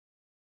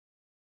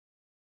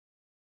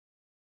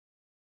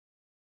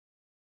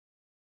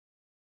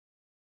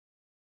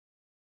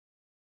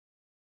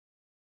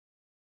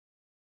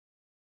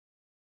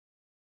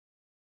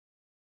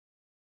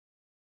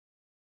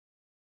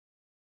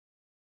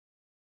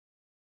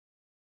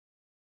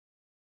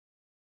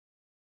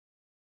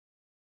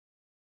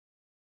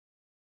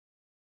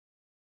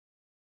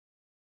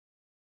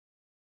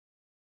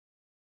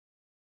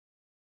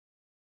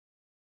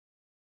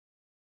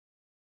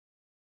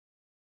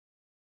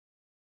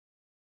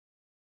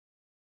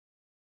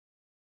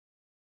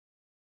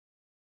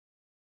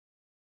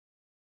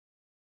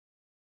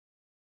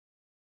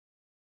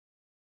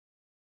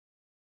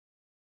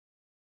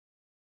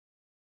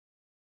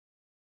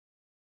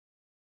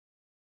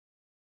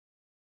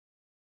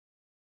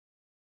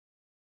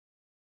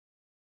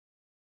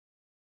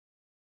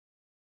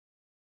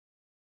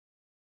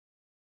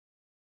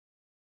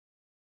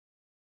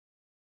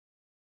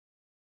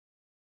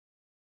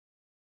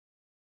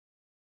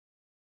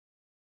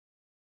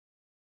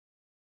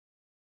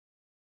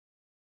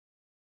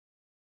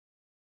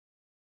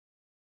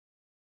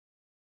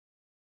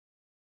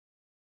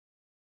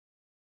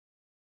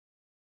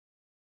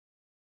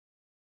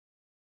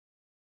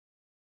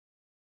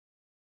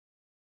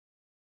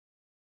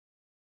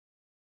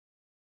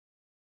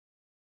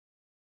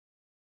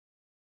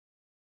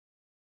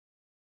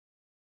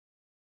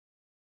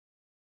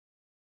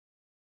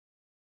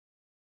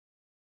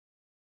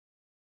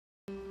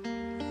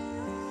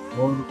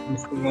और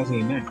उसको क्या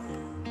सीन है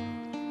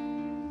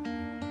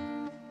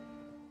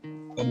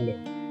कर लो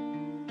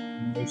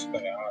इसका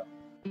यार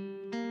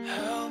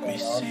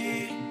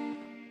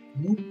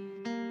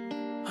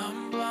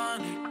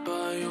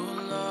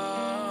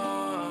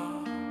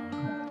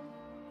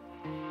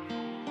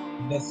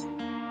बस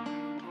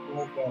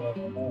वो क्या रहा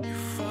था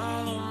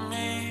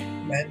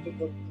मैं तो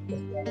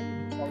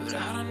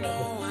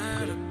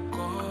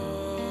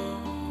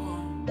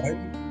भाई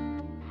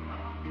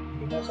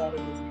बिना सारे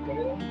कुछ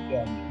करेगा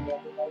क्या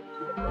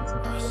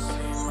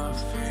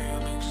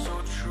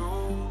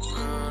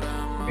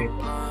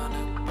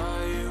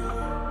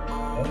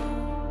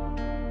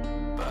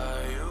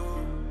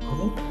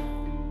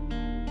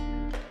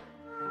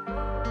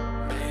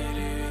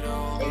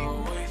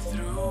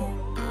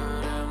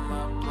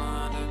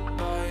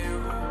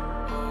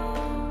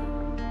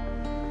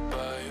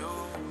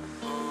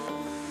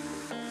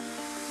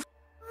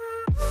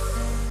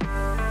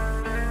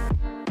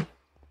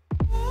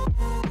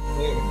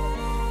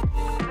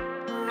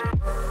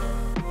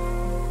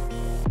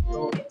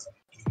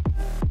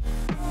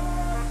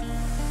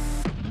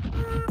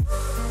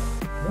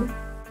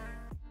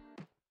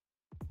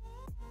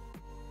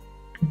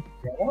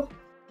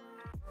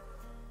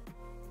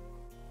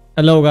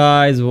Hello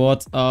guys,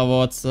 what's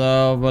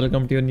up?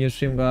 Welcome to your new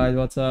stream guys,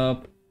 what's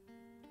up?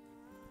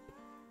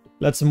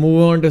 Let's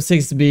move on to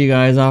 6B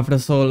guys after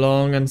so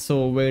long and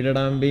so waited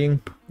I'm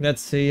being.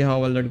 Let's see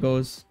how well that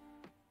goes.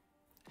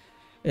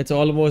 It's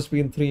almost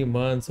been 3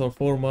 months or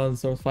 4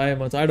 months or 5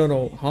 months. I don't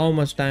know how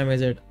much time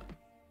is it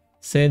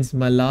since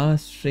my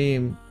last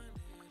stream.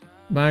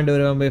 Man, do you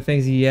remember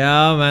things?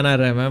 Yeah man, I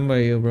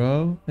remember you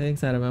bro.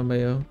 Thanks, I remember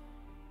you.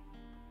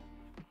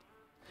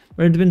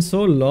 But it's been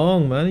so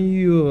long man,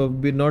 you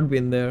have not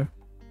been there.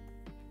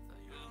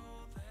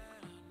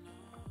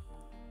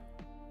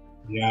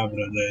 Yeah,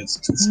 brother, it's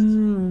just...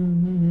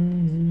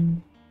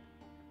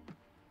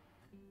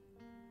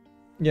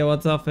 Yeah,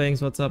 what's up,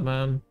 thanks? What's up,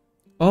 man?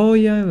 Oh,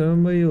 yeah, I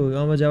remember you.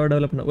 I'm a Java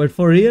developer. Wait,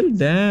 for real?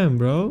 Damn,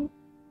 bro.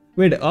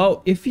 Wait,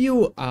 oh, if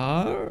you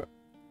are,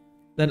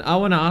 then I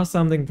want to ask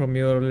something from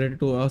you related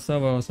to our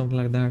server or something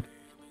like that.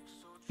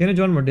 Can you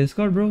join my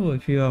Discord, bro,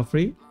 if you are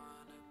free?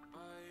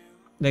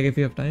 Like, if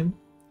you have time?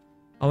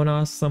 I want to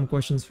ask some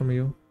questions from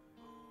you.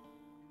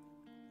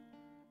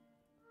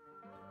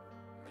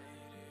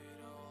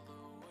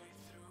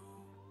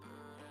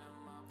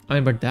 I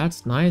mean, but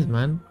that's nice,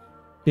 man.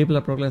 People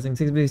are progressing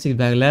 6B6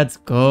 back. Let's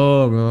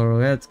go, bro.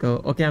 Let's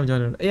go. Okay, I'm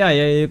joining. Yeah,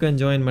 you can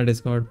join my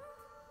Discord.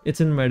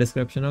 It's in my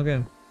description.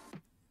 Okay,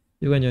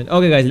 you can join.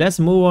 Okay, guys, let's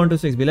move on to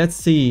 6B. Let's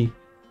see.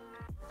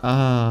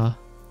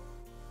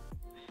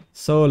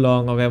 So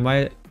long. Okay,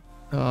 my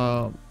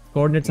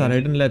coordinates are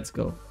written. Let's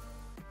go.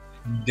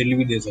 दिल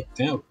भी दे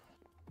सकते हैं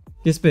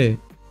किस पे?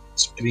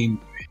 Stream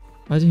पे.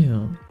 हाँ जी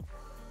हाँ.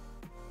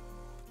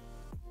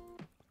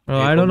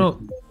 I don't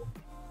know.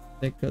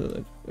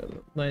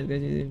 Nice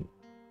guys.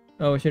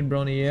 Oh shit,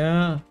 Brownie.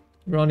 Yeah,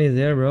 Brownie is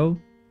there, bro.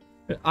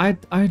 I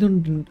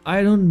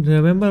don't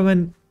remember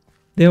when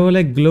they were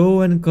like glow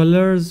and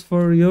colors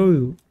for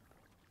you.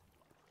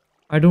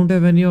 I don't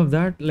have any of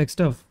that like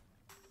stuff.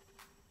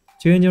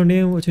 Change your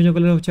name, change your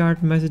color of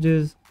chat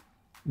messages,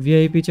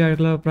 VIP chat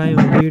club, prime,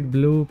 read,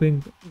 blue,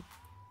 pink.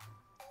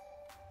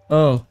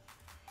 Oh,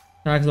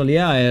 Haxel,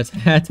 yeah, yes,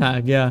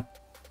 tag, yeah.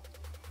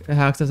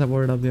 Hacks are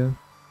supported up there.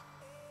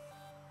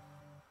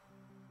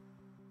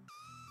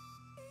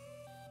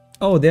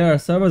 Oh, there are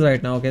servers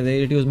right now.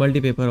 Okay, it use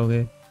multi-paper.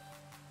 Okay.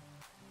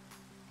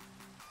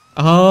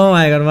 Oh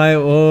my god, my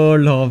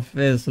old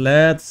office.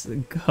 Let's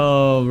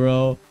go,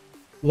 bro.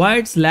 Why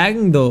it's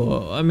lagging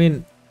though? I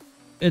mean,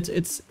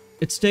 it's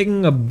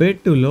taking a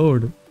bit to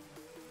load.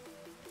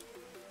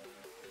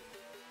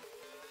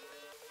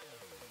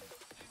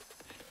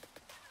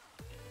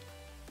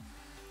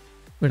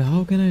 But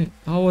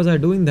how was I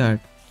doing that?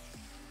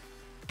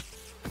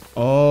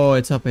 Oh,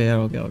 it's up here.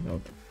 Okay.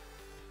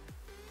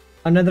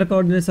 Another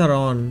coordinates are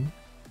on.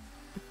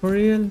 For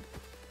real?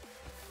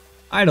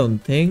 I don't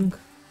think.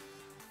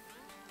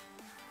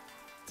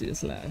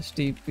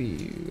 /TPY.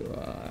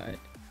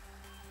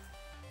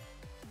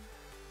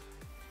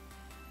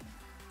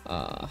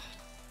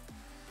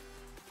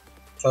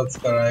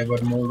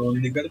 Subscriber mode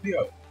only कर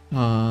दिया.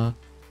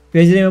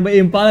 Remember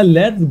Impala,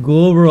 let's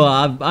go, bro.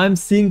 I'm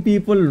seeing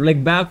people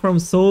like back from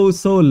so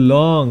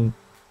long.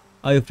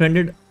 Are you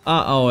friended?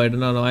 Oh, I don't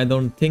know. I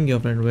don't think you're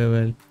friend very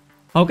well.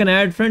 How can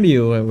I add friend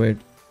you? Wait.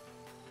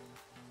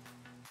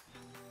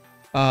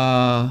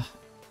 How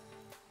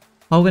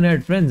can I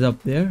add friends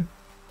up there?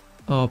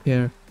 Oh, up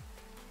here.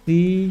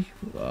 T1Y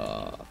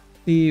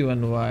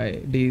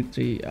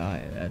D3I.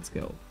 Let's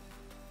go.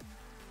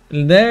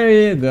 There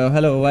you go.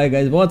 Hello, why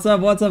guys? What's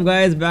up,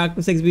 guys? Back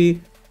to 6B.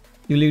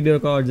 You leaked your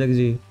cards,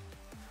 XG.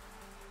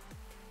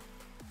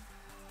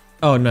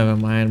 Oh, never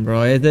mind,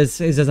 bro. It's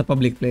just a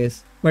public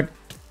place. But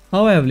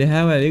how have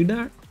I leaked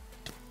that?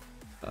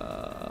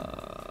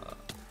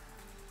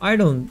 I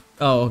don't.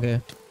 Oh, okay.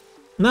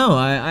 No,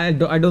 I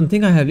don't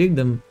think I have leaked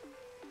them.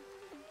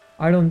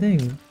 I don't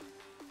think.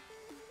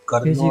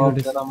 करना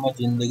जरा मैं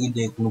जिंदगी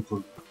देख लूं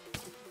खुद.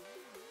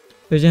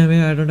 I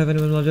don't have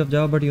any knowledge of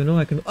Java, but you know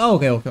I can. Oh,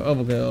 okay.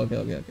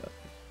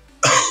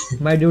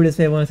 My dude is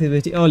famous.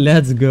 Oh,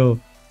 let's go.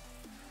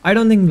 I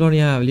don't think Blondie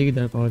have leaked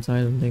their calls.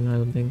 I don't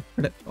think.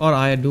 But, or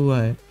I do.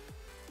 I.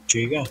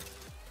 ठीक है.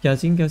 क्या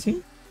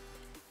scene?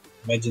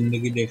 मैं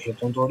जिंदगी देख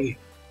लेता हूँ थोड़ी.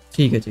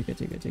 ठीक है.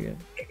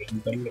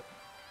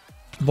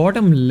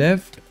 Bottom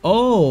left.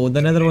 Oh,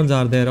 the nether ones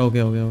are there.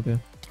 Okay.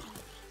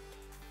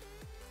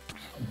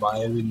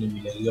 Bye भी नहीं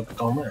मिलेगी अब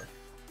तो मैं.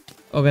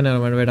 Okay, never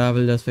mind. Wait, I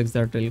will just fix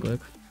that real quick.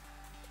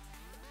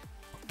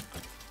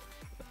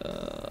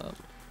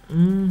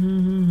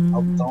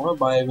 अब तो मैं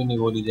बाय भी नहीं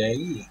बोली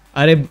जाएगी.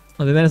 अरे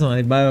मैंने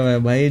सुना बाय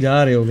भाई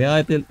जा रहे हो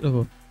क्या?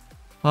 देखो.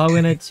 How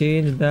can I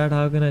change that?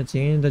 How can I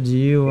change the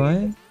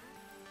GUI?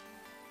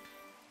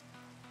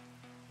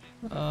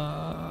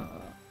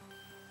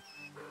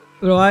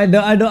 Bro, I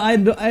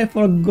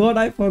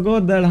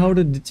forgot that how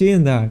to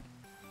change that.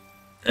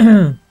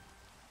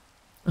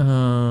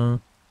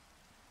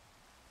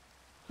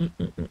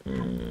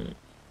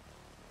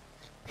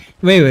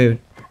 Wait,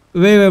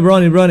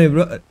 Bronny,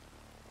 bro.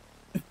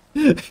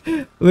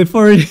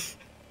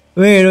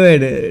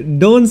 Wait.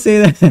 Don't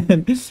say that.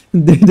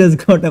 They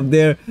just got up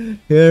there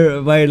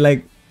here by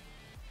like.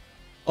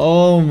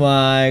 Oh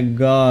my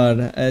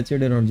god.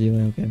 Actually, not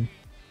GUI. Okay.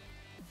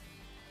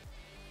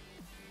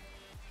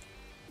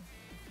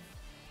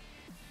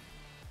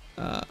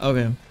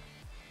 Okay,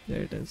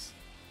 there it is.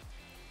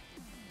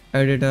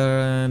 Editor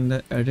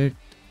and edit.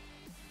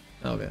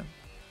 Okay.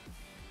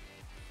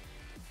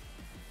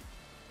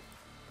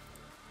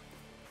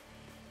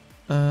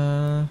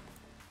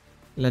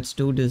 Let's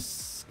do this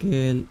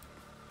scale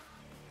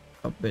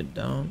a bit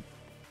down.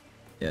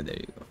 Yeah, there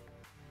you go.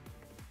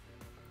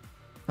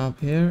 Up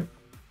here.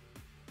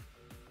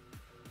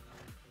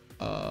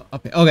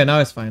 Up here. Okay, now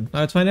it's fine.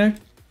 Right?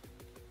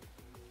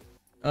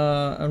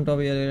 On top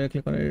here,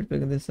 click on it,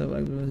 click on this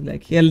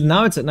like here.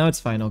 Now it's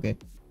fine. Okay.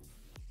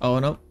 Oh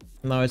no,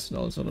 now it's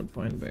also not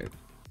fine. Wait.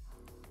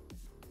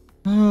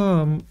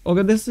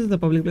 Okay, this is the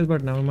public place,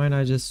 but never mind.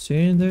 I just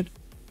changed it.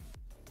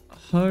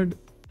 HUD,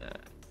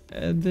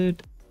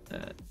 edit,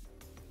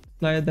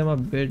 slide them a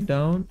bit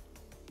down,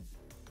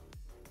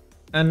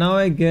 and now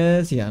I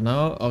guess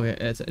now okay.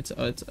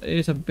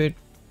 It's a bit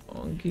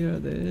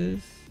funkier.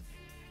 This.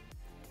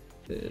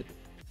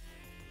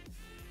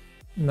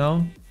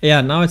 No,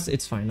 now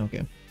it's fine.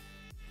 Okay,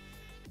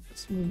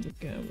 let's move the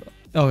camera.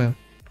 Okay,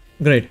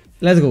 great.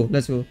 Let's go.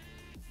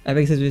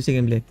 Hypixel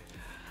gameplay.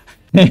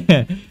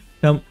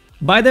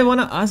 By the way,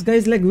 wanna ask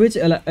guys like which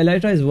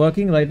elytra is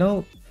working right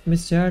now?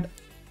 Miss chat.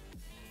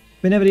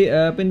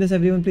 Pin this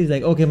everyone please.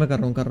 Like okay, मैं कर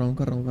रहा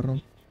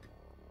हूँ.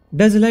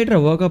 Does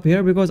elytra work up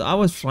here? Because I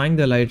was trying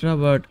the elytra,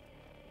 but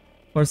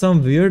for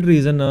some weird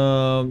reason,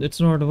 it's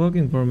not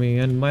working for me.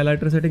 And my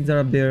elytra settings are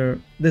up there.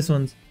 This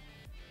one's.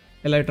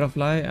 Elytra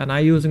fly, and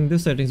I using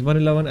this settings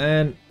 111,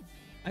 and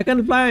I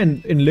can fly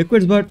in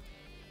liquids, but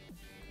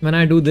when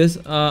I do this,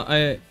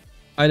 I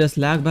just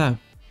lag back.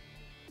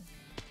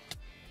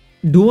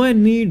 Do I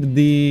need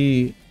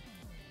the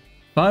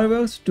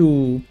fireworks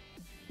to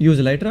use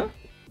elytra?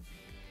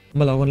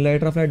 Well, when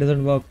elytra fly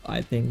doesn't work,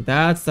 I think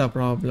that's the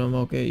problem.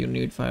 Okay, you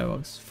need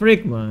fireworks.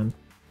 Freak man.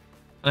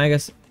 I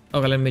guess.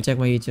 Okay, let me check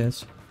my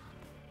chest.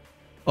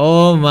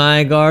 Oh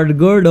my god,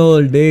 good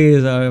old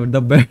days are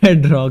the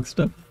bedrock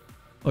stuff.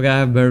 Okay, I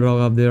have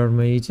bedrock up there on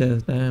my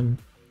chest. Damn.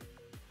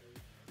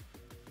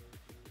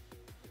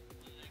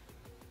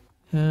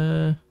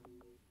 I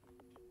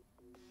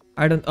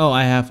don't. Oh,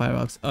 I have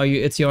fireworks. Oh,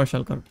 it's your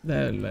shulker.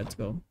 There, let's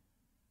go.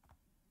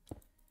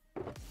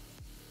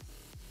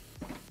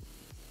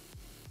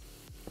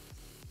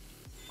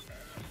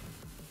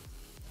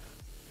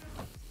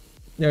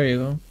 There you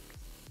go.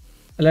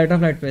 A light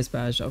of light face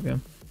patch. Okay.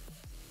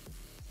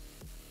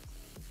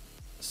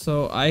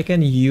 So I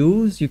can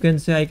use. You can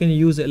say I can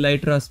use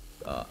elytra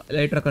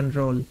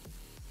control.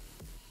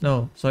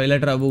 No, sorry,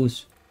 elytra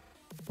boost.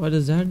 What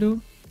does that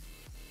do?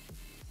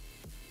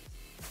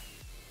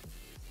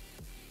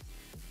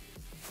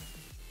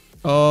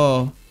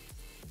 Oh.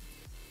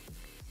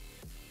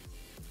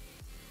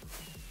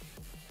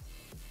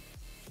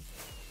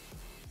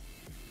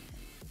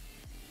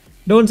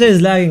 Don't say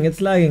it's lagging.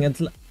 It's lagging.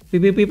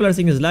 People are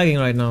saying it's lagging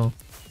right now.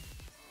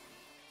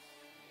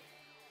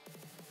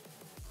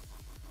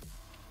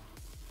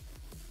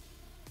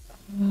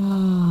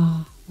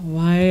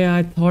 Why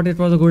I thought it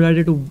was a good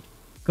idea to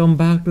come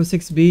back to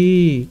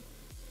 6B.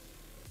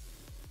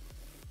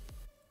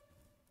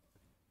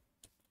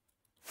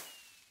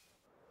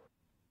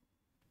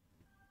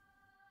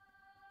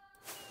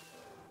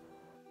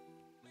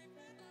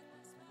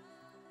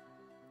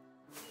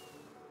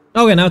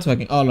 Okay, now it's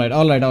working. All right.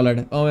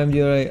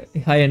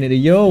 OMG, hi Anita.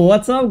 Yo,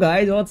 what's up,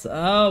 guys? What's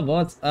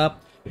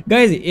up,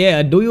 guys?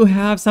 Yeah, do you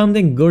have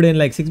something good in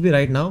like 6B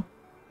right now?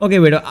 Okay,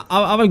 wait.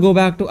 I will go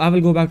back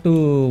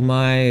to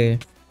my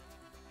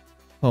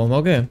home.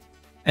 Okay,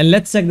 and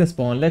let's check the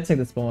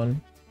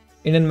spawn.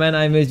 Indian man,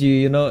 I miss you.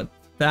 You know,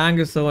 thank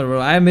you so much, bro.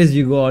 I miss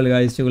you all,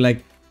 guys, too.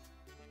 Like,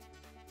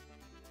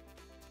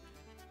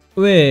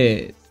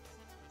 wait.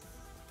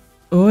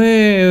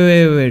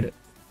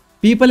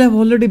 People have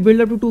already built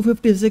up to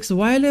 256.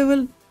 Why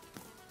level?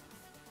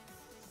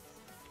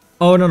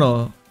 Oh,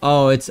 no.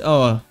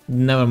 Oh,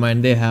 never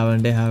mind. They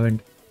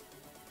haven't.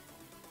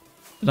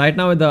 Right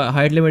now, the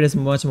height limit is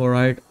much more,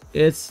 right?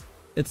 It's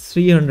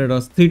 300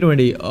 or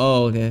 320.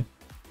 Oh, okay.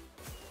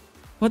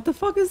 What the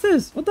fuck is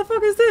this?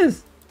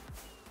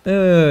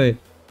 Wait.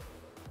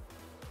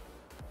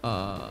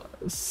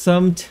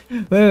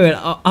 Wait.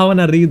 I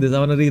wanna read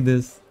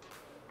this.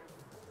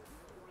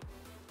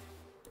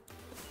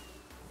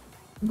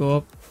 Go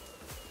up.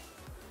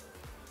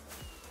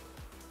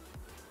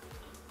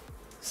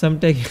 Some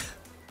tech.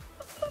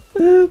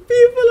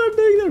 People are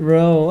doing that,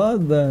 bro.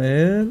 What the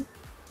hell?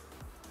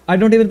 I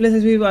don't even play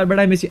 6 but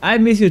I miss you. I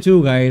miss you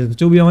too, guys.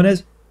 To be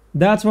honest,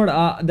 that's why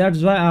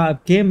I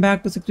came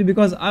back to 60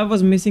 because I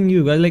was missing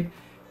you guys. Like,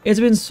 it's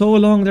been so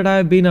long that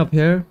I've been up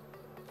here.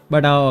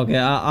 But okay,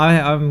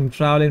 I'm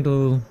traveling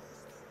to.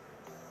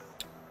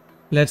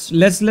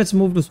 Let's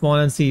move to spawn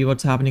and see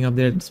what's happening up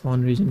there in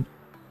spawn region.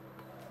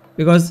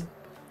 Because,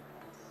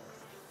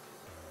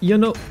 you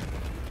know.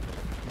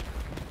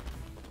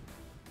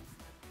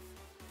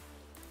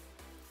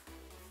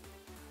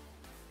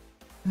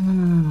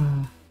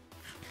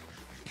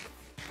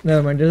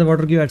 Never mind, there's a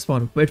water cube at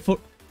spawn. Wait for.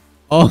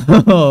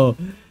 Oh,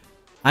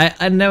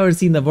 I've never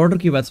seen the water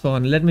cube at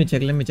spawn. Let me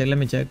check.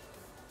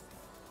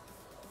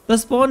 The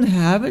spawn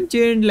haven't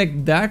changed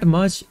like that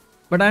much,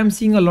 but I'm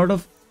seeing a lot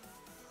of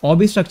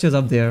obby structures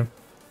up there.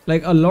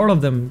 Like a lot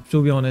of them,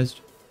 to be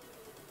honest.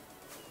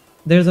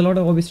 There's a lot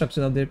of obby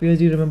structures up there.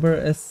 PSG,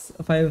 remember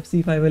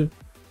S5C5L?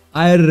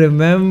 I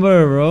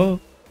remember, bro.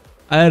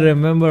 I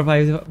remember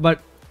 5.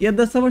 But yeah,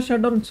 the server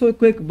shut down so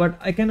quick, but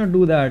I cannot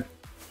do that.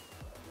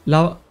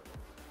 Lava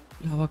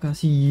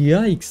Kasi,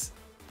 yikes.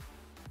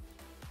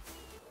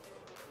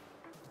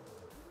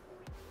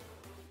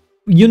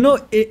 You know,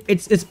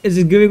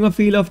 it's giving a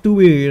feel of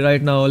 2A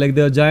right now, like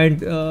the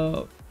giant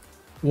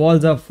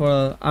walls of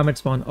Ahmed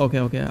spawn. Okay,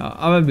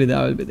 I will be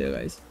there,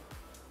 guys.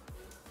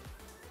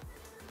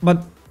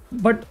 But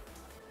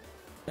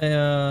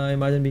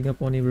imagine being a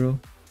pony, bro.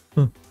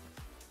 Huh.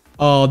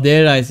 Oh,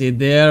 there I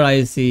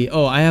see.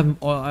 Oh, I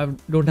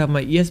don't have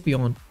my ESP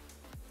on.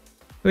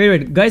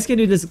 Wait, guys, can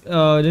you just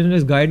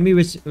guide me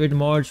which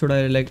mod should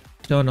I like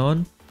turn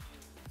on?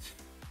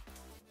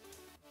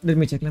 Let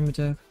me check.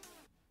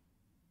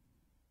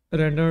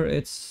 Render,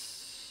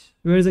 it's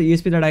where is the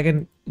ESP that I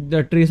can,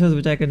 the tracers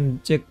which I can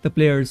check the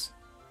players.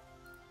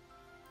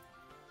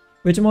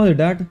 Which mod is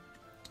that?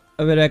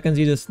 Where I can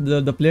see just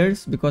the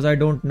players, because I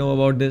don't know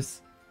about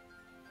this.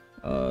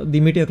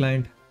 The Meteor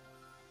client.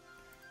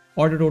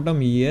 Auto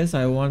totem, yes,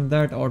 I want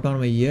that.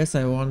 Autonomy, yes,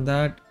 I want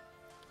that.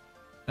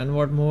 And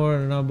what more?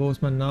 No,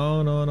 Boseman,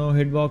 no.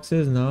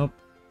 Hitboxes, no.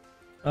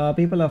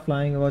 People are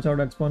flying. Watch out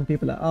at spawn.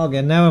 People are.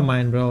 Okay, never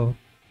mind, bro.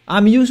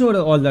 I'm used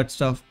to all that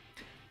stuff.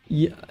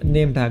 Yeah,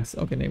 name tags.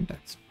 Okay, name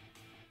tags.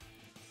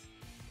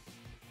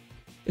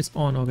 It's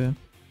on. Okay.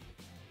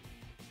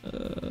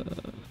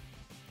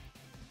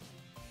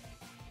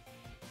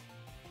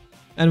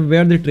 And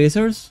where are the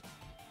tracers?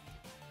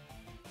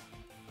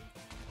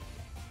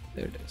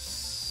 There it is.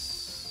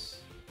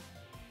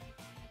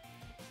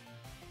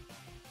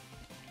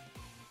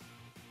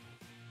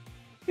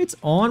 It's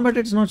on, but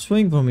it's not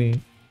showing for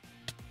me.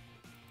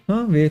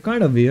 Huh? We're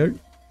kind of weird.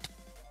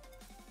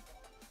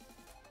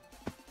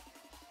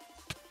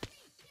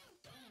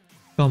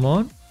 Come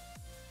on.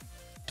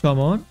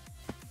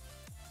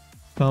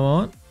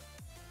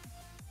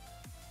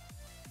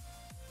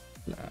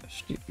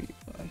 Flash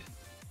TP5.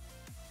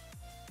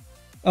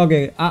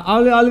 Okay,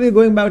 I'll be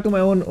going back to my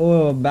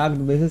own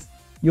backed basis.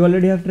 You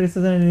already have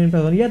traces and an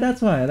person. Yeah,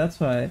 that's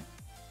why.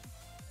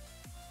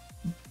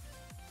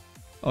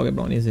 Okay,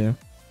 Brownie's here.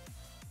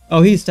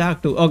 Oh, he's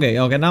stacked too. Okay,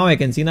 now I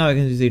can see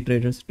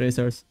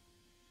tracers.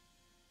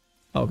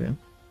 Okay.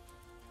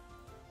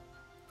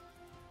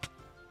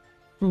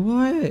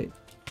 Why?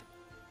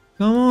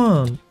 Come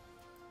on.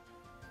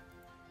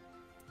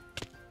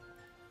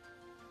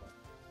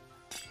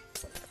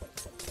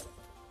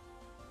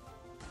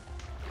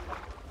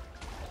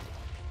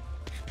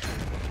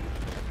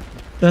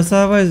 The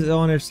server is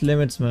on its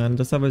limits, man.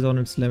 The server is on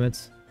its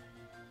limits.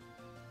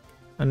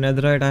 A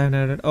netherite, I have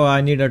netherite. Oh,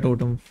 I need a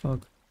totem.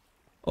 Fuck.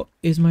 Oh,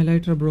 is my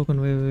lighter broken?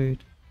 Wait.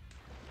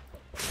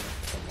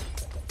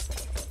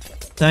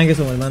 Thank you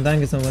so much, man.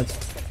 Thank you so much.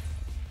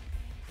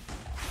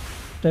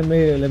 Let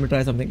me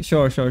try something.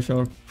 Sure.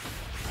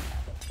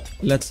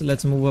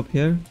 Let's move up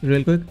here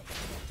real quick.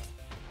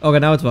 Okay,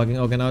 now it's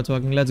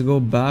working. Let's go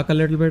back a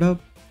little bit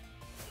up.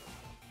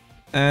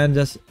 And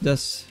just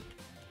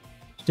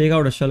take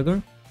out a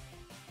shulker.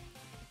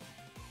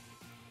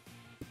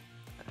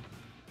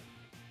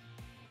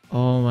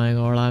 Oh my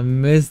god, I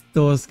missed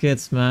those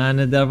kits, man.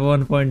 They're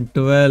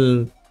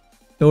 1.12.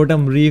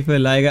 Totem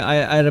refill.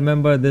 I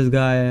remember this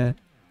guy.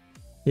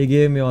 He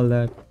gave me all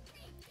that.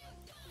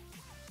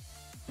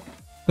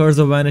 Curse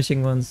of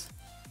vanishing ones.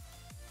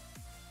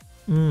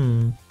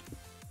 I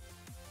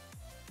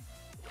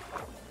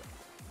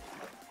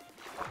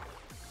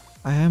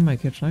have my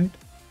kit, right?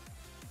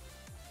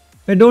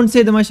 Wait, don't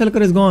say that my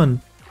shulker is gone.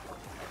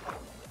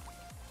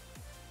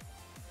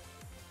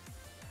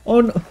 Oh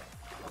no.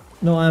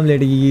 No, I'm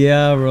late.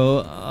 Yeah, bro.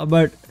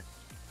 But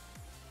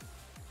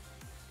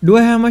do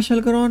I have my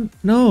shulker on?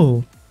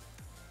 No.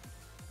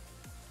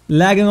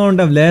 Lagging on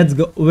top. Let's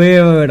go. Wait.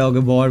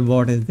 Okay,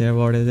 bot is there.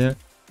 Bot is there.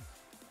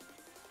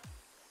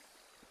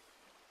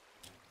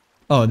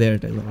 Oh, there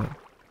it is. Okay.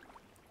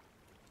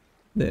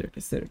 There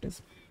it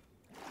is.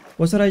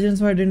 What's the Ryzen?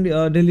 So I didn't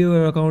delete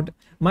your account.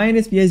 Mine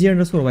is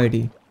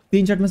PSG_YT.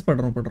 3 chat में पढ़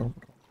रहा हूँ.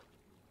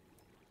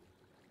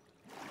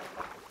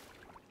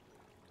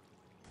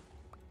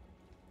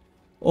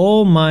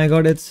 Oh my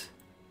god, it's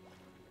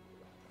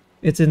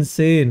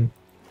insane.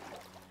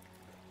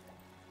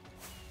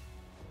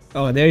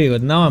 Oh, there you go.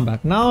 Now I'm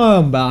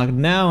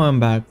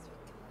back.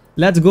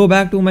 Let's go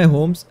back to my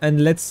homes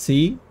and let's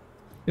see.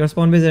 Your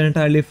spawn base is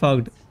entirely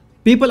fucked.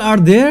 People are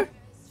there?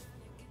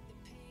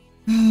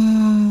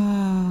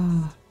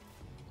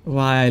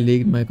 Why I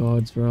leaked my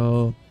codes,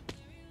 bro?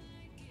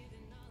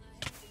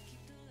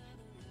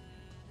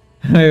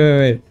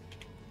 Wait.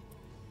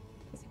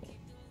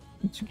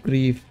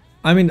 Grief.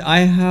 I mean, I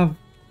have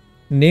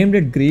named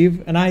it Grief,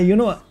 and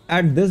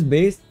at this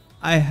base,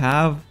 I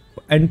have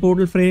end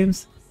portal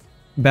frames,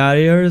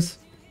 barriers,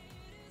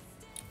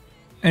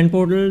 end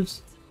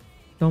portals.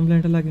 Don't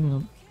plan to lagging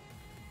up.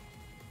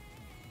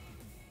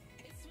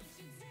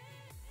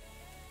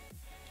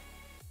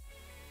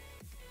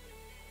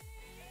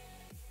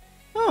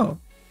 Oh,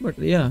 but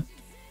yeah,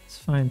 it's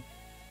fine.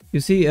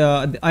 You see,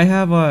 I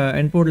have a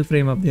end portal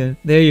frame up there.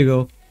 There you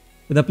go.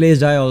 With a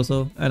place die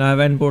also, and I have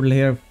end portal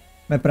here.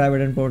 My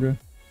private end portal.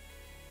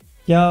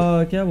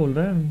 क्या बोल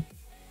रहा है?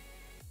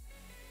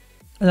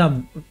 अच्छा,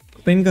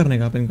 pin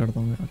करता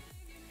हूँ यार.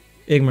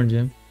 1 minute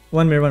ji.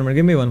 1 minute.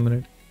 Give me 1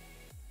 minute.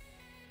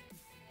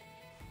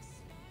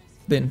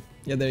 Pin.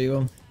 Yeah, there you go.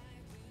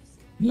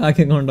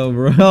 Lacking on top,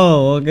 bro.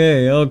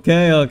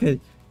 Okay.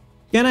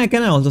 Can I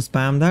also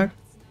spam that?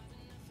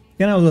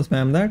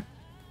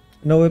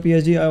 No way,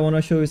 PSG. I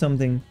wanna show you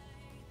something.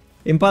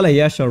 Impala,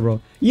 yeah, sure, bro.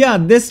 Yeah,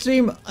 this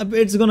stream,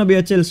 it's gonna be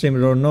a chill stream,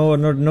 bro. No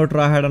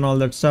tryhard and all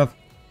that stuff.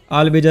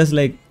 I'll be just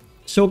like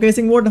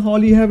showcasing what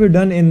all you have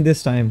done in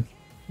this time.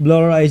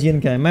 Blur IGN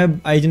क्या है? My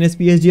IGN is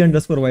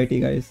PSG_YT,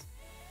 guys.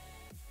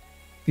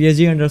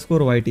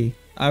 PSG_YT.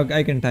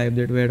 I can type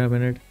that. Wait a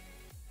minute.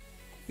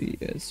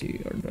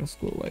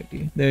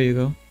 PSG_YT. There you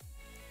go.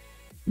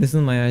 This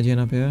is my IGN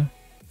up here.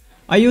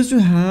 I used to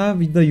have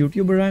the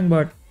YouTuber rank,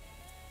 but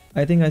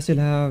I think I still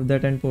have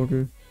that end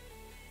portal.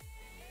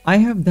 I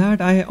have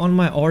that. On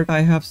my alt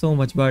I have so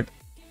much, but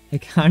I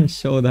can't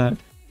show that.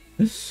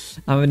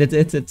 I mean,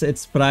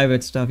 it's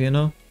private stuff, you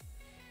know.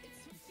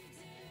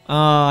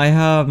 I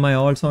have my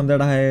alts on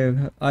that.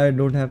 I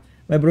don't have.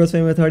 My bro's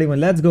famous 31.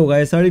 Let's go,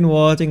 guys. 13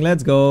 watching.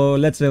 Let's go.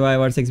 Let's revive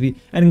our 6B.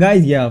 And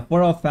guys, yeah,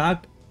 for a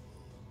fact,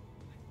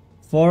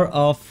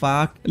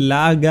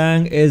 Lag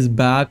Gang is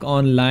back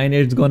online.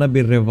 It's gonna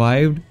be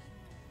revived.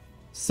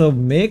 So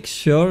make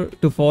sure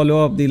to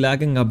follow up the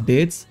lagging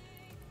updates.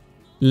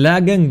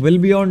 Lagging will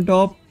be on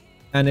top,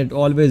 and it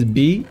always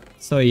be.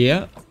 So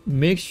yeah,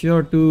 make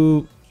sure to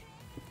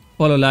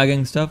follow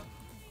lagging stuff.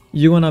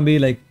 You're gonna be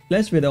like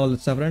blessed with all the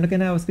stuff. And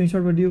can I have a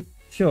screenshot with you?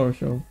 Sure.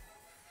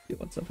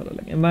 What's up, fellow?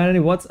 Like,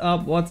 man, what's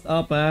up,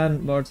 man?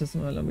 What's this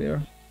smell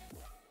here?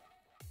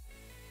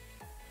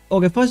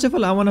 Okay, first of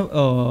all, I wanna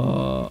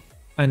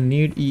I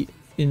need wait,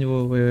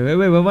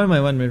 1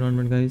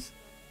 minute, guys.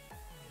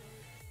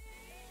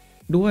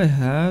 Do I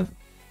have?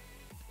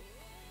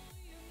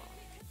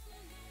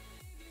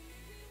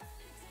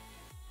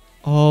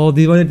 Oh,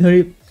 these were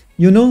 30.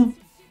 You know,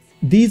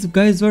 these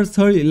guys were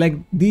 30. Like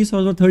these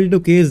were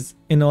 32Ks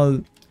in all.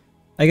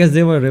 I guess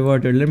they were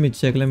reverted. Let me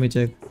check.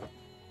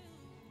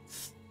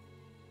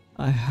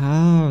 I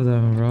have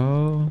them,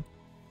 bro.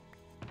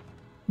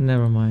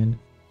 Never mind.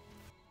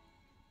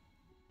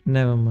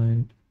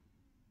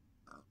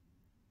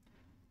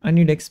 I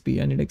need XP.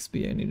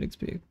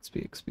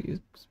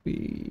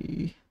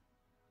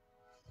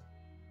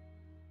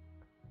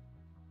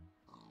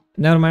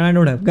 Never mind, I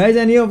don't have. Guys,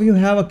 any of you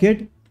have a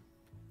kit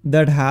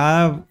that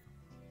have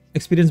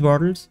experience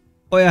bottles?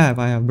 Oh yeah,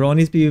 I have.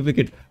 Brownie's PvP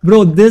kit.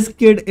 Bro, this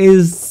kit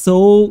is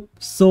so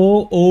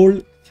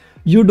old.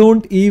 You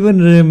don't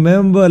even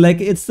remember. Like,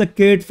 it's the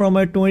kit from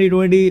a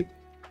 2020,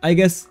 I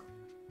guess,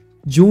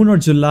 June or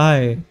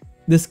July.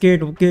 This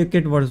kit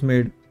was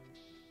made.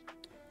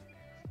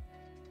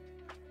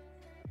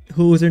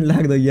 Who isn't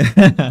lag though?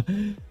 Yeah.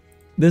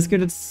 This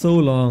kit is so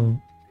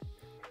long.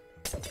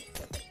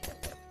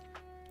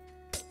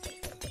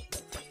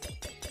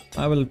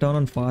 I will turn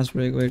on fast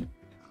break. Wait.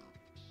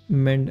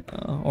 Mend.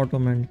 Auto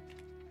mend.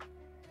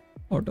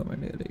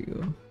 There you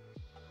go.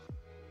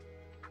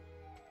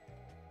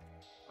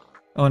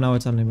 Oh, now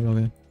it's unable.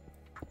 Okay.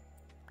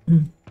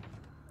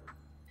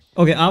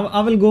 Okay,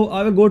 I will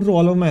go through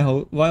all of my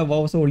house.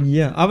 Wow, so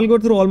yeah, I will go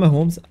through all my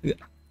homes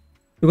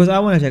because I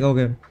want to check.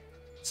 Okay,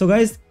 so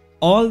guys,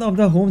 all of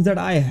the homes that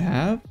I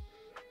have,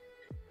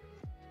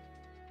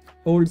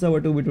 old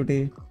server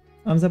 2B2T.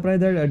 I'm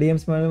surprised that DM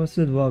smile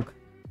still work.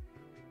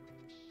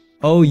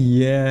 Oh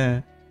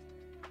yeah,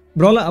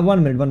 bro.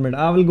 1 minute.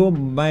 I will go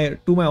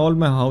to all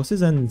my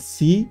houses and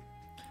see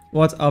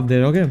what's up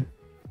there. Okay,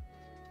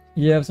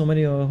 you have so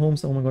many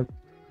homes. Oh my god,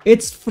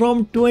 it's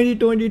from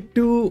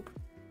 2022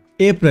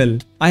 April.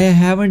 I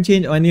haven't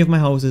changed any of my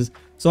houses,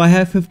 so I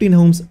have 15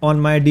 homes on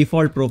my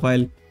default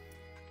profile.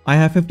 I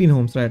have 15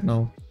 homes right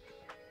now.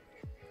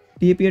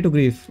 TPA to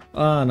grief.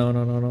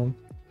 No.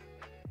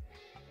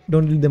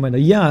 Don't leave them either.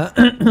 Yeah,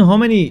 how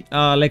many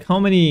how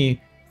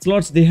many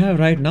slots they have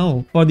right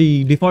now for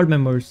the default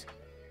members?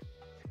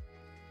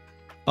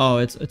 Oh,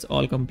 it's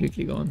all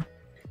completely gone.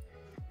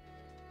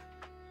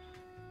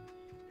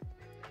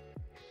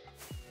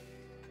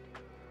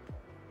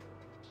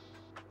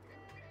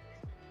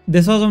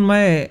 This was on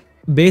my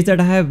base that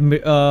I have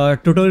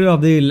tutorial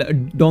of the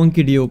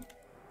donkey dupe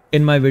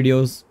in my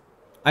videos.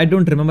 I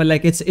don't remember,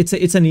 like it's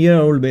an year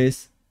old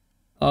base.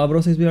 Bro,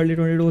 6B early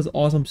 22 was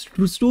awesome.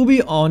 To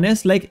be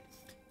honest, like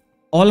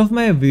all of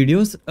my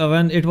videos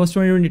when it was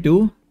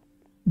 2022,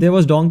 there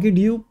was donkey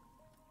dupe,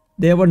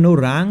 there were no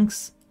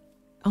ranks.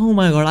 Oh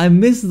my god, I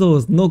miss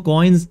those. No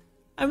coins.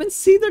 I mean,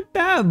 see the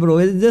tab, bro.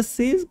 It just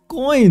says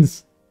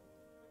coins.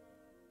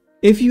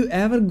 If you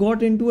ever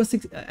got into a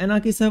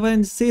anarchy server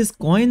and says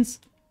coins,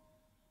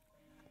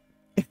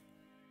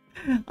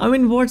 I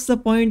mean, what's the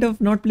point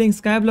of not playing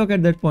Skyblock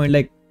at that point?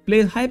 Like,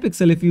 play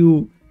Hypixel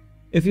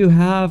if you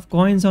have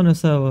coins on a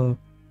server.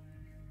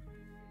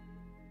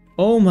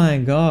 Oh my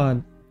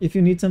god. If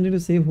you need something to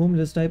save home,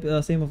 just type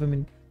same of a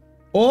minute.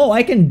 Oh,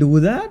 I can do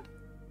that?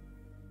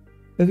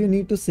 If you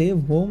need to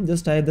save home,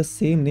 just type the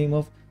same name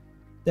of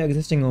the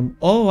existing home.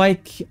 Oh,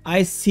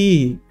 I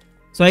see.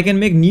 So I can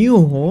make new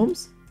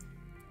homes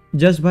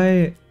just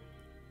by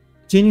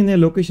changing their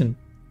location.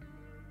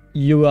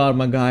 You are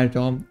my guy,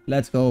 Tom.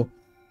 Let's go.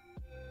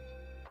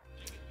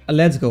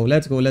 Let's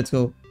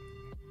go.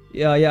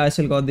 Yeah, I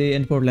still got the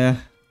input layer.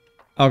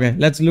 Okay,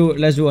 let's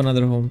do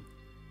another home.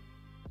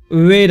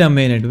 Wait a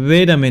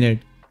minute.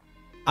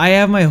 I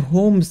have my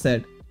home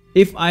set.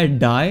 If I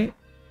die,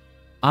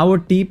 I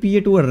would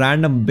TPA to a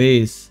random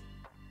base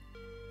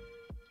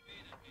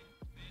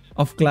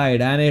of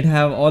Clyde and it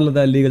have all of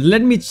the illegal.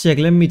 Let me check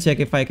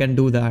if I can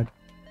do that.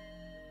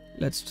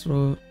 Let's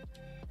throw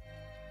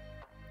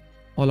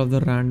all of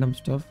the random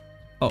stuff.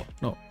 Oh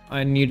no,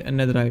 I need a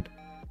netherite.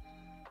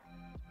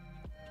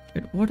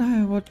 Wait, what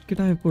could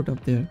I have put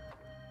up there?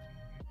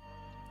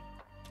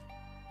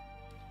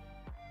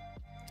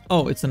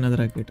 Oh, it's another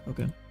netherite.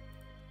 Okay.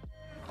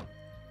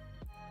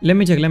 Let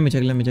me check.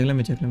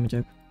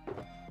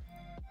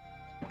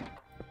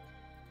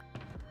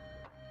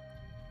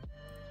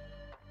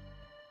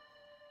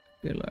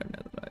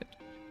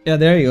 Yeah,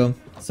 there you go.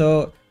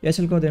 So yes,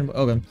 I'll go there.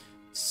 Okay.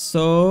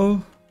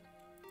 So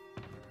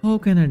how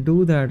can I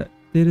do that?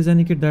 There is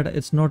any kit that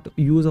it's not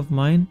use of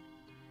mine.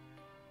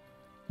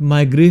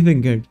 My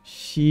grieving kit.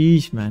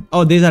 Sheesh, man.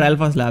 Oh, these are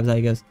alpha slabs,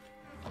 I guess.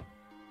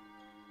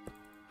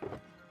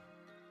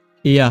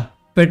 Yeah,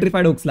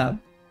 petrified oak slab.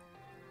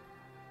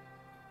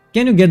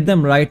 Can you get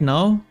them right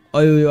now?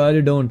 Or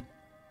you don't?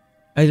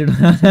 I don't.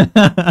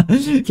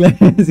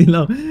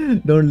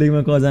 Don't leave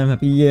me cause I'm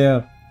happy.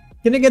 Yeah.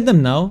 Can you get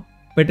them now?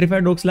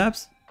 Petrified oak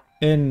slabs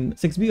in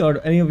 6B,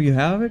 or any of you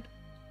have it?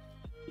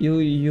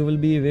 You will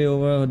be way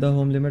over the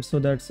home limit, so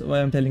that's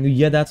why I'm telling you.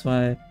 Yeah, that's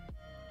why.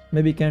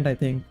 Maybe you can't, I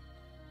think.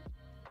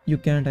 You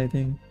can't, I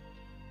think.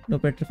 No,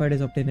 petrified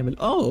is obtainable.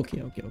 Oh,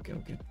 okay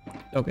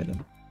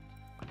then.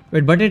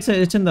 Wait, but it's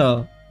in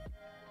the.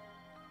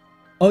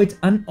 Oh, it's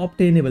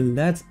unobtainable.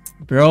 That's,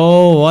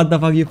 bro. What the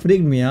fuck? You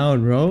freaked me out,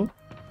 bro.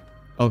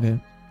 Okay,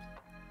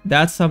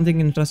 that's something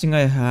interesting.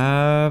 I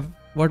have.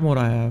 What more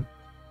I have?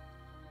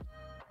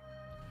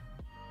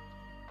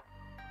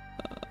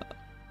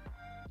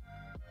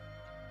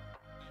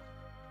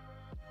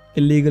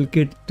 Illegal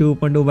kit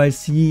 2.0 by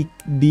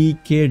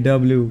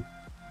CDKW.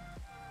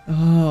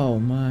 Oh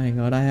my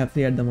god, I have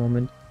 3 at the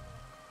moment.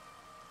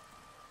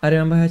 I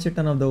remember I had a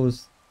ton of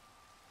those.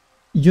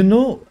 You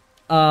know,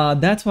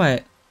 that's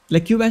why,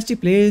 like,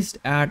 CubeST placed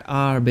at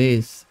our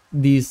base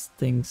these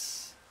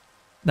things.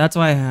 That's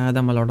why I had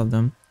them, a lot of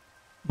them.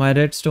 My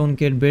redstone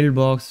kit, build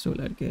box,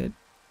 solar kit.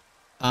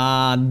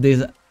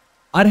 These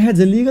are heads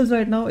illegals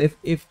right now.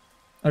 If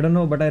I don't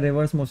know, but I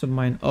reversed most of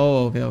mine.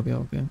 Oh,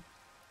 okay.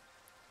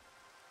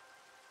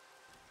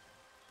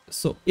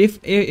 So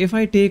if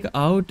I take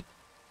out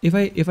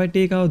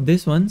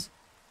this ones,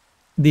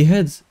 the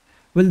heads,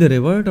 will they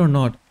revert or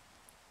not?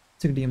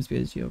 6 DMs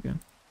PSG.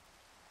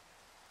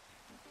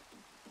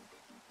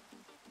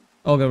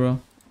 Okay, bro.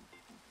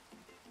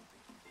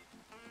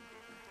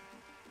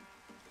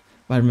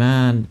 But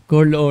man,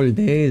 good old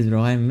days,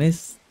 bro. I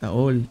miss the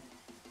old.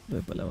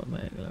 Okay.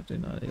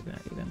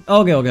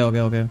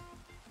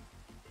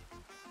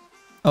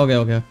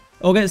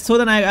 So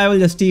then I will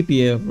just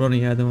TPA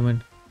running at the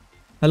moment.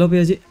 Hello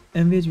PSG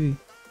MVHV.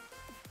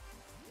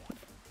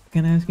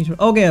 Can I ask you?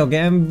 Okay,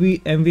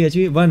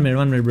 MVHV. 1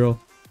 minute, bro.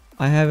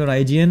 I have your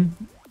IGN.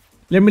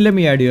 Let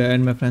me add you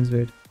and my friends.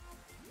 Wait.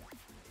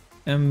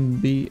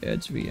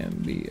 MVHV.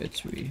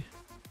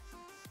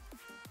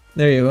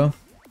 There you go.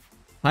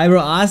 Hi,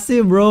 bro.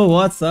 Asif, bro.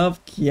 What's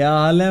up? Kya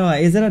haal hai?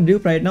 Is there a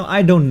dupe right now?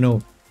 I don't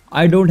know.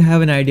 I don't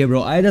have an idea,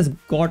 bro. I just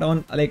got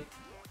on, like,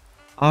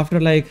 After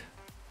like,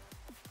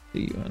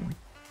 even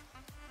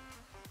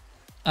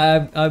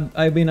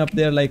I've been up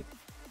there like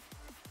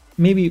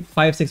maybe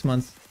 5-6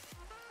 months.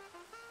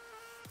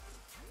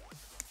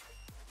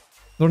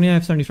 Don't you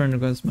have 70 friend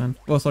requests, man?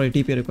 Oh, sorry,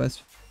 TP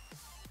request.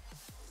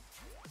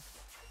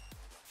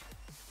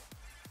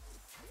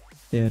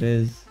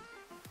 There's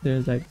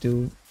like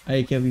 2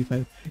 IKEA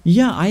V5.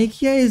 Yeah,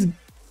 IKEA is.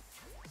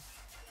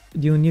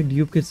 Do you need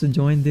Duke kids to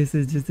join? This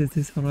is just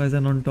this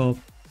Horizon on top.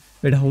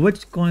 Wait,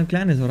 which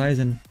clan is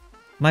Horizon?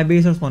 My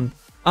basers one.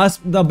 Us,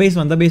 the base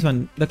one,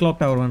 the clock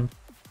tower one.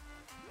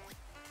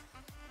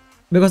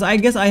 Because I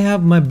guess I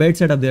have my bed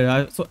set up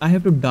there, so I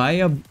have to die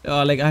up.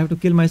 Like I have to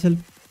kill myself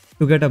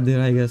to get up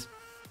there, I guess.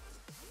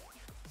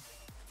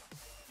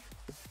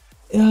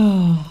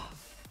 Yeah,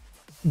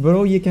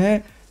 bro, ये क्या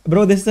है?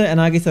 Bro, this is an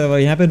anarchy server.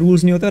 यहाँ पे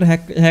rules नहीं होते और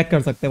hack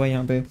कर सकते भाई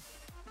यहाँ पे.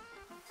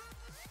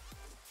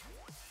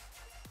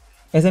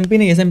 SMP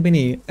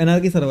नहीं,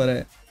 anarchy server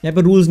है. यहाँ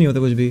पे rules नहीं होते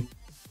कुछ भी.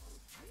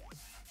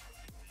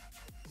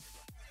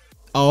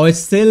 Oh, it's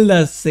still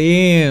the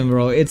same,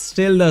 bro. It's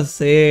still the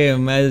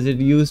same as it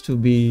used to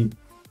be.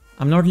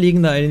 I'm not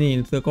leaking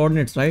the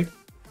coordinates, right?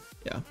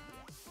 Yeah.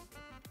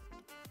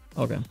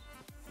 Okay.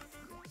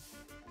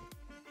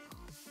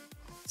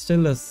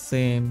 Still the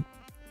same.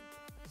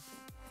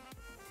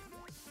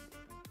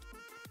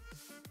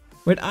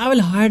 Wait, I will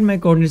hide my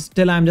coordinates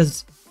till I'm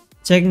just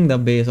checking the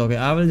base. Okay,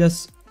 I will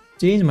just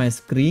change my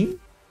screen.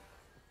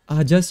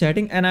 Just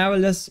chatting, and I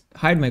will just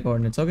hide my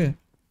coordinates. Okay.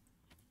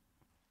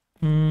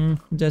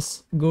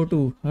 Just go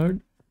to HUD.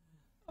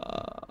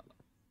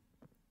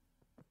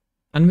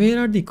 And where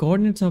are the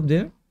coordinates up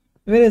there?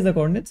 Where is the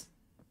coordinates?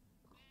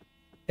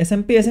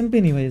 SMP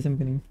नहीं भाई,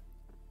 SMP नहीं.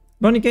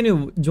 Ronnie, can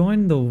you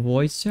join the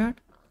voice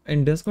chat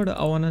in Discord?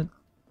 I wanna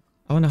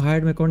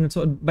hide my coordinates.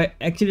 So by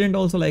accident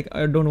also, like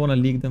I don't wanna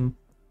leak them.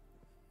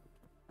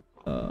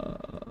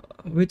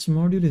 Which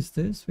module is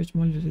this? Which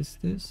module is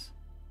this?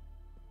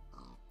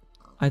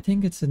 I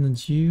think it's in the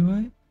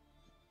GUI.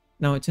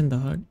 No, it's in the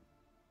HUD.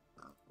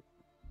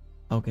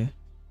 Okay.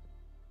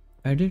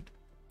 Edit.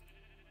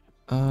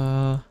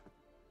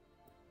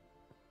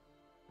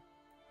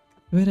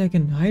 Where I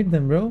can hide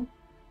them, bro?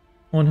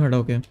 On HUD,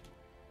 okay.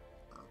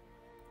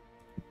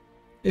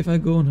 If I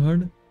go on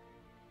HUD.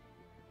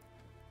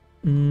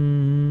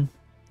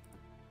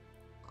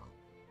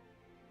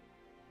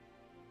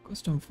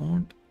 Custom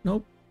font.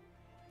 Nope.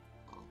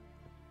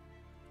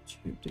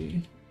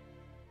 GT.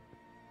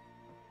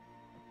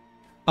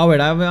 Oh wait,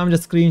 I'm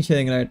just screen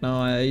sharing right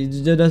now. I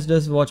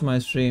just watch my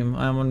stream.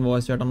 I'm on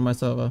voice chat on my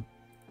server.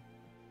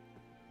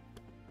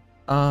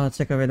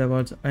 Check away the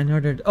words. I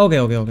heard it. Okay.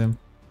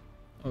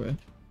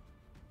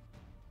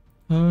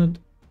 HUD.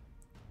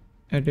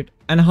 Edit.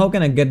 And how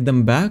can I get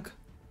them back?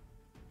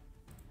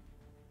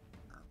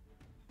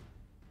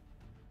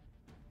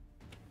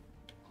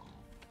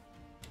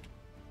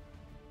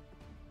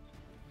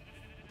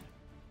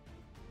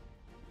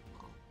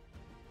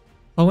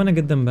 How can I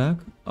get them back?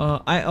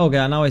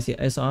 Okay, now I see.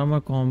 It's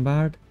armor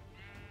combat.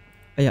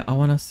 Yeah, I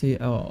wanna see.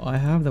 Oh, I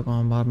have the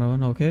combat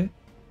one. Okay.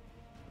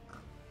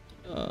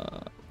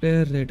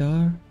 Player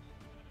radar.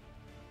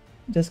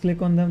 Just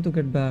click on them to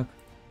get back.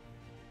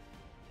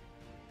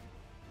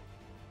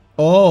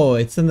 Oh,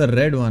 it's in the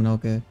red one.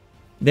 Okay,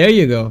 there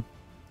you go.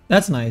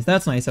 That's nice.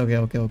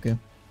 Okay.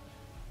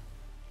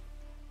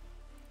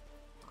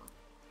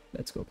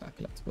 Let's go back.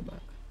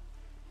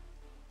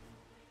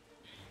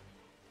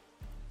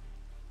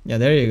 Yeah,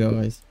 there you go,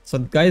 guys. So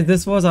guys,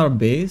 this was our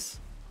base.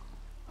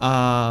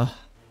 Back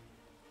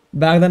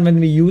then when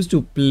we used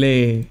to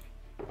play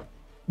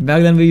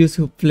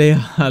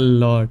a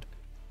lot.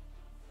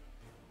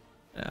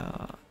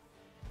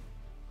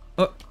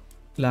 Oh,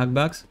 lag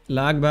backs.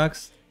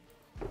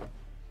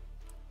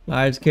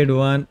 Lights kid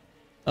 1.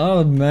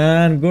 Oh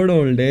man, good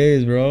old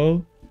days,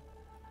 bro.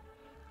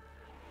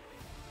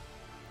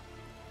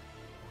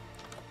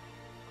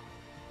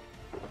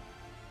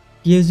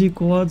 PSG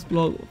quads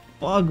block.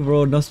 Fuck,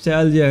 bro,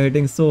 nostalgia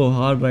hitting so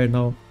hard right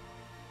now.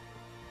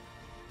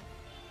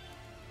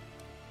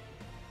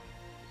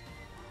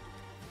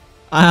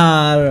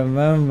 I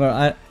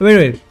remember.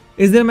 Wait.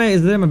 Is there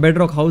my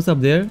bedrock house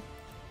up there?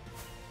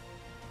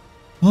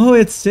 Oh,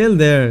 it's still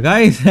there,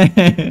 guys.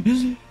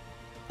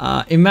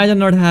 Imagine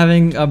not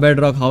having a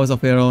bedrock house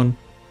of your own.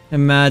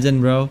 Imagine,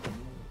 bro.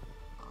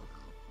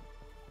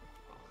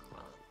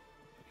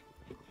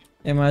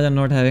 Imagine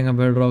not having a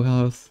bedrock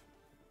house.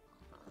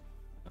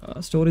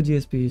 Storage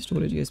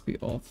ESP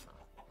off.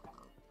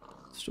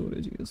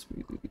 Storage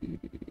ESP.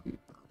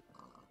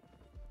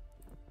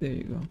 There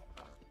you go.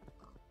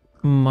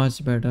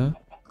 Much better.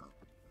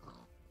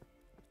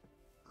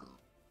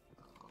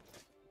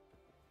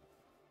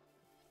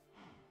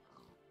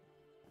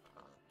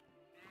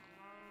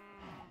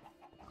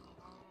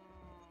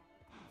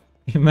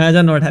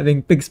 Imagine not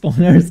having pig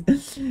spawners.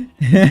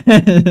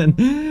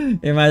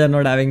 Imagine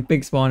not having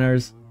pig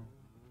spawners.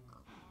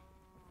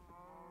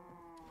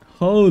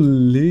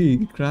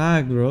 Holy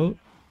crack, bro.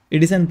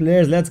 Edison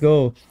players, let's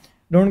go.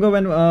 Don't go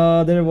when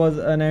there was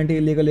an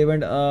anti-illegal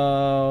event.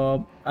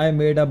 I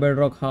made a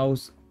bedrock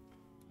house.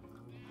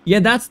 Yeah,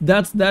 that's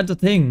the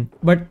thing.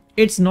 But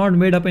it's not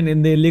made up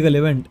in the illegal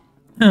event.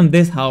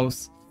 This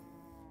house.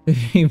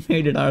 We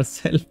made it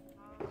ourselves.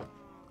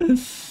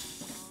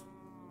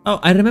 Oh,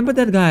 I remember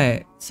that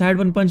guy. Sad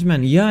One Punch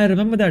Man. Yeah, I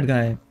remember that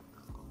guy.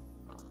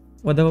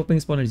 What the fucking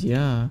spawners?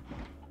 Yeah.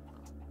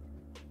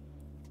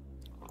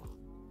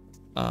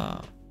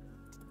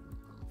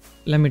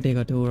 Let me take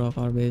a tour of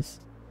our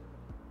base.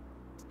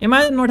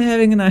 Imagine not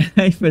having an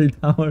Eiffel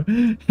Tower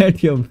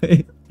at your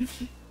base.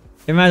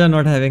 Imagine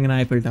not having an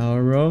Eiffel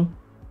Tower, bro.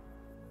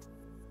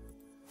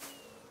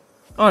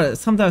 Or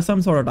some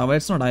sort of tower.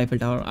 It's not Eiffel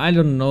Tower. I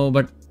don't know,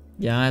 but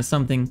yeah, it's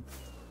something.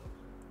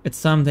 It's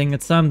something.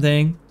 It's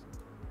something.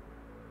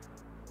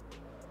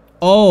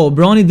 Oh,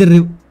 Brownie,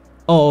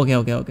 oh,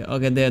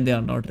 okay. They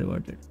are not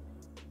reverted.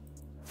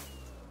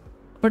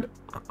 But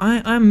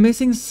I'm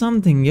missing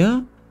something,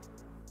 yeah?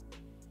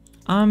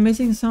 I'm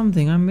missing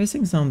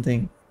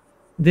something.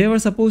 They were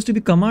supposed to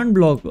be command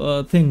block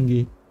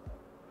thingy.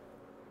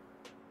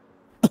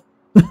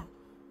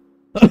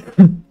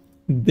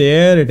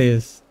 There it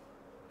is.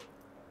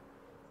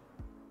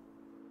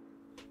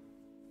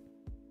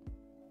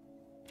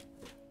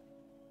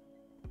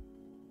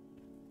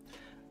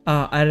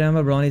 I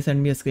remember Brownie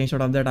sent me a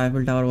screenshot of that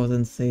Eiffel Tower. Was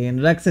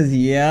insane. Rex says,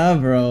 yeah,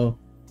 bro.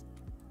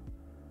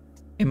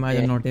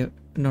 Imagine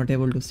not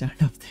able to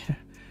stand up there.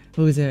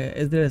 Who is there?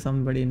 Is there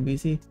somebody in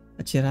BC?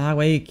 Chirag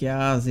bhai,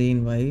 kya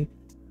scene bhai?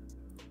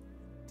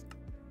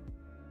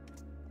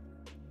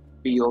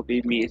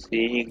 POV me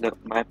saying that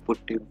my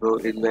putty bro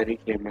is very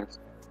famous.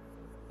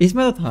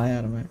 इसमें तो था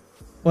यार मैं.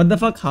 What the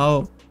fuck?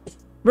 How?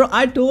 Bro,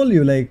 I told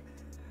you, like,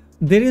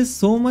 there is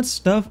so much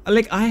stuff.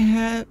 Like, I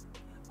have.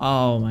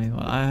 Oh my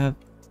god, I have.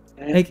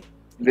 Like,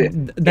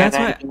 that's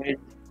why.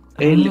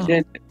 Hey,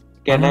 listen.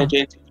 Can I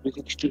change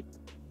 360?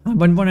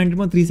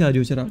 1.19.3 से आ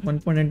जाओ चरा.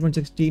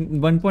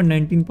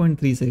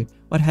 1.19.3 से.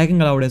 और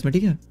hacking allowed है इसमें,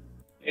 ठीक है?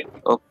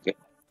 Okay.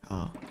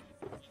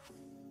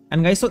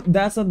 And guys, so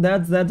that's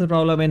the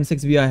problem in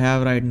 6B I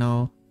have right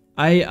now.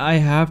 I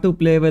have to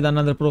play with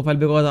another profile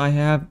because I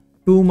have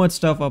too much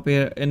stuff up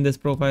here in this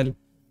profile.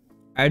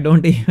 I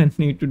don't even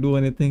need to do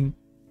anything.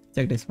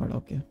 Check this part,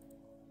 okay.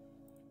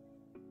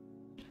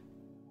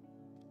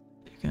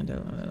 You can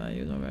tell that I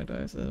use my vector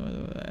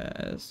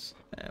as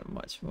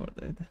much more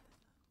than that.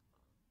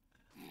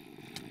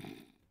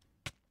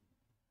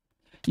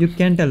 You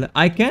can tell them.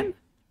 I can?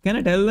 Can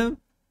I tell them?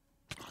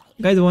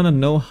 You guys wanna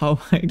know how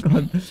I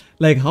got,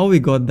 like, how we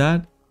got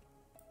that?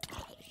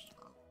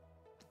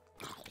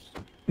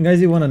 Guys,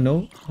 you wanna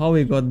know how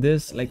we got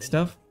this, like,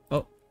 stuff?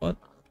 Oh, what?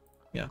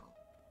 Yeah.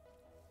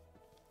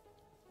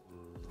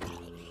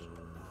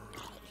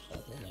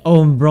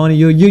 Oh, Bronny,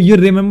 you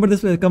remember this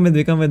place? Come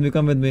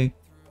with me.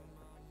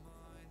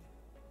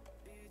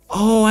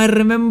 Oh, I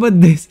remember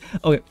this.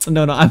 Okay,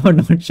 no, I will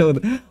not show.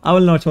 I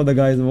will not show the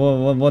guys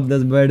what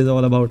this bed is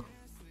all about.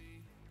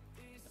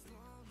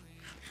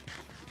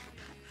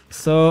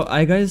 So,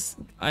 I guess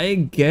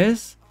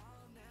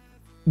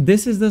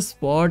this is the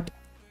spot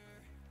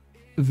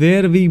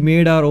where we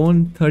made our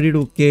own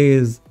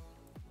 32Ks.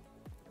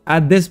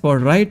 At this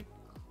spot, right?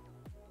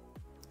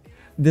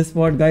 This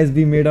spot, guys,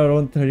 we made our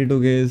own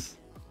 32Ks.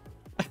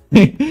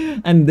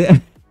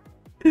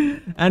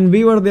 and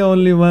we were the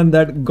only one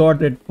that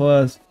got it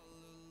first.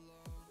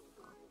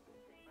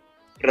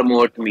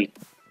 Promote me.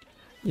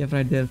 Yeah,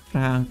 right there,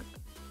 Frank.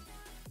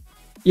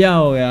 Yeah,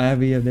 oh yeah, I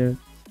have here there.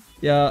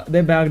 Yeah,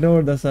 they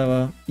backdoored the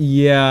server.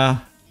 Yeah.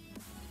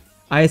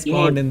 I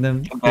spawned in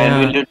them. When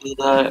will you do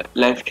the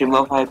live stream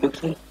of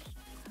Hypixel?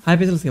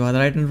 Hypixel ke baad,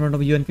 right in front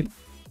of you and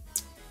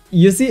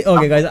you see,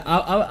 okay guys,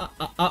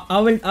 I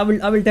will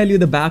tell you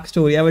the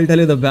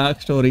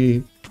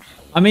backstory.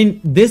 I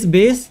mean, this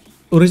base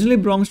originally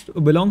belongs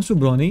to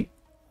Bronny.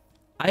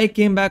 I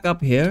came back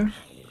up here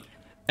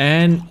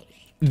and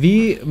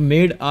we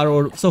made our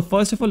own. So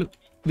first of all,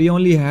 we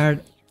only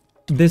had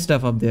this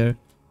stuff up there.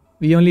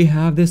 We only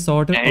have this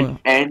sort of and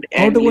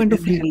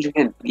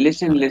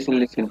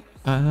listen.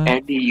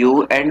 And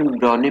you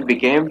and Bronny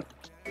became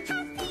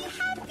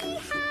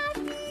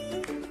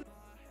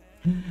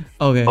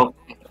okay.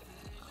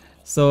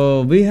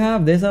 So we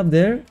have this up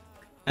there,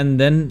 and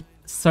then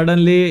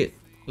suddenly,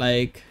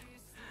 like,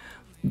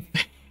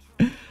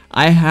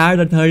 I had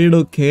a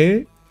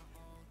 32K.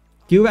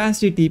 Q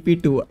asked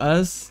TP to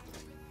us.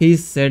 He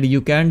said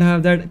you can't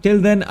have that.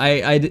 Till then,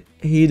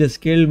 he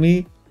just killed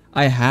me.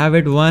 I have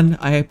it one.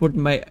 I put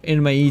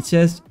in my E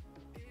chest,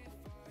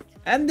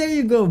 and there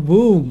you go.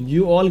 Boom!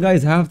 You all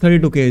guys have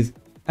 32Ks,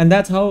 and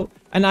that's how.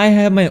 And I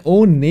have my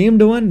own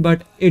named one,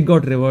 but it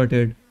got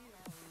reverted.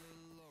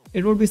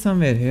 It would be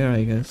somewhere here,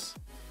 I guess.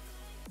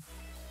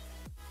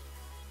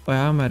 Oh, I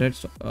have my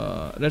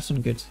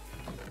redstone kits.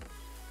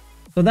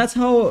 So that's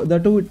how the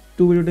two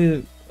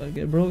video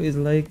bro is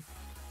like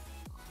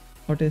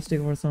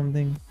autistic or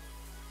something.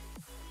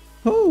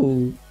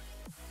 Oh.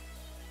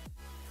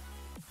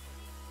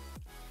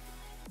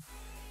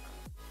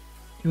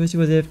 Kibashi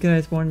was AFK,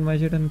 I spawned my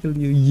shit and killed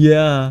you.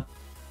 Yeah.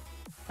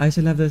 I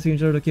shall have the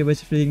screenshot of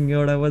Kibashi freaking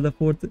out. I was the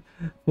fourth to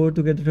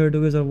get the third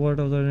or what.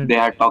 They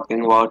are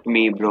talking about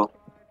me, bro.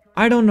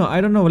 I don't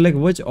know like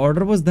which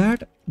order was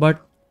that,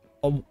 but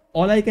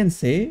all I can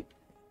say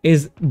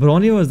is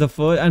Bronny was the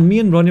first, and me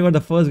and Bronny were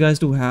the first guys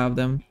to have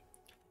them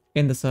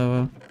in the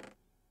server.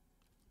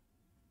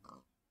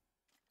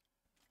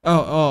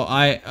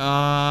 Okay,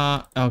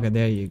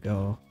 there you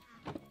go.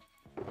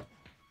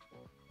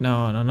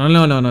 No.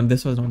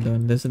 This was not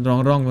done. This is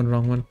wrong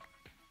one.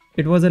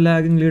 It was a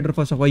lagging leader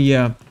first of all.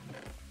 Yeah.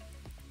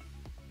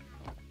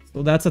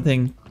 So that's the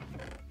thing.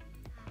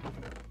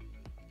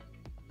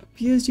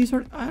 PSG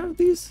sort are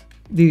these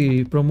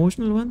the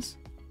promotional ones?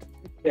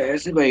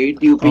 Yes, भाई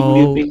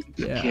duping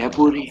क्या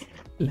पूरी.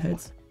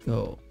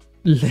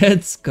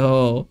 Let's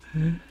go.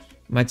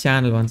 My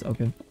channel ones,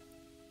 okay.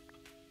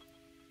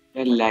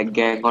 Lag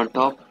gang on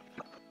top.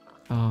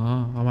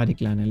 हमारी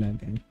clan है lag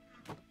gang.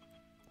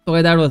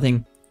 Okay, that was the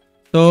thing.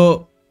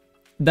 So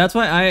that's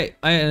why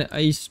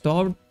I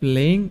stopped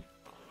playing.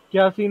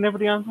 क्या scene है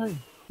प्रियांश भाई?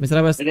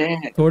 मिश्रा बस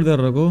थोड़ी देर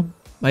रुको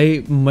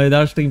भाई,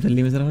 मजेदार स्ट्रीम चल रही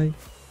है मिश्रा भाई.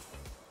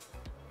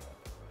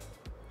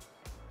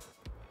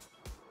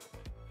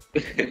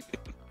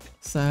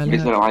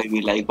 Mr. I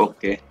be like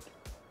okay.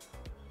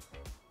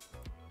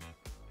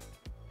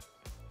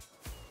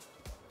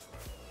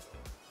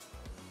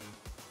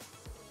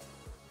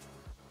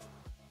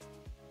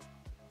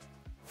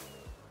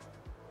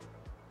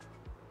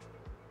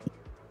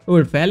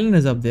 Oh, Fallon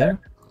is up there.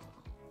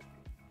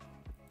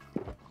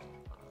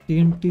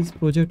 TNT's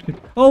project kit.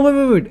 Oh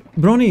wait,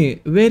 Bronny,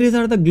 where is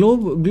the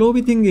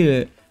globey thing?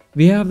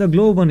 We have the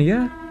globe one,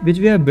 yeah, which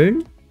we have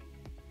built.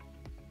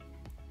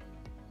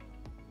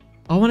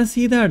 I want to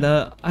see that.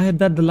 I had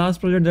that the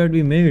last project that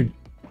we made.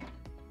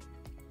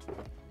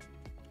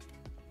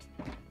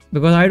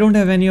 Because I don't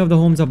have any of the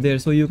homes up there,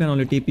 so you can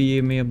only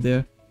TP me up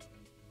there.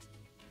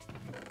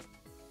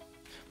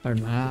 But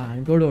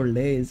man, good old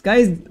days.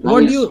 Guys,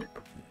 what do you...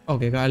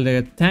 Okay,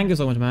 Kyle, thank you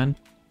so much, man.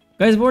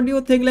 Guys, what do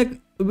you think,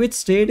 like, which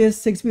state is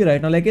 6B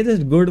right now? Like, is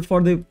it good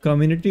for the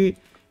community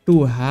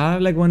to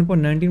have, like,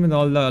 1.19 with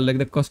all the, like,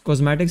 the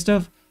cosmetic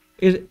stuff?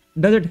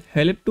 Does it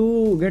help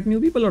to get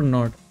new people or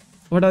not?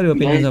 What are your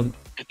opinions of...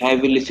 I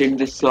will listen to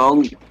this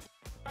song.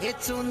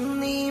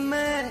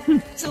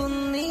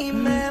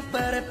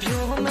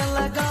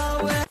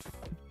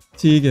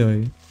 ठीक है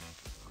भाई.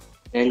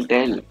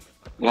 Tell.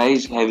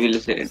 Guys, have you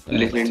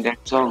listened that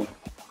song?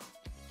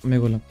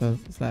 मेरे को लगता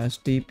है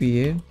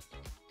 /TPA.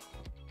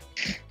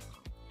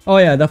 Oh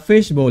yeah, the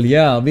fish bowl.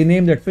 Yeah, we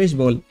named it fish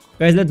bowl.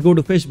 Guys, let's go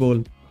to fish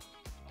bowl.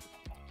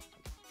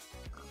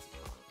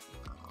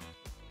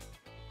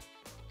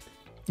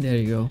 There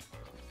you go.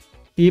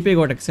 TP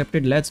got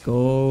accepted. Let's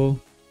go.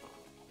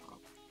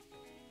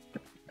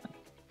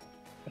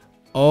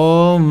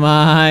 Oh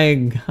my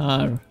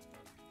god.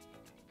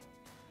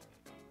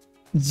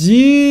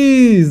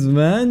 Jeez,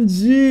 man.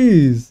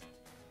 Jeez.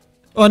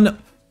 Oh no.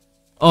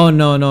 Oh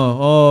no.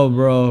 Oh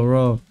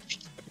bro.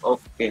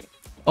 Okay.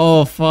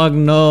 Oh fuck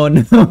no.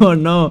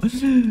 No.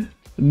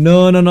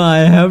 I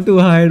have to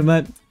hide,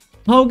 man.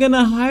 How can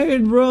I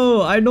hide,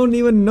 bro? I don't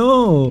even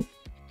know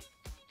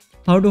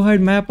how to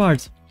hide map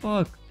arts.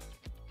 Fuck.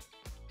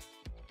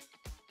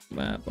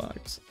 Map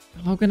arts.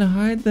 How can I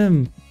hide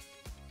them?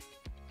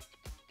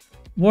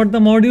 What the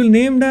module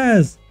named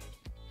as?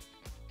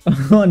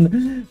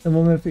 The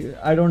moment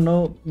I don't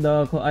know,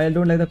 I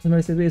don't like the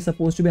conversation is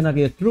supposed to be an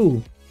again.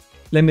 True.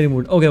 Let me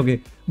remove.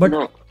 Okay. But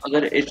no,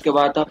 अगर इसके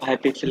बाद आप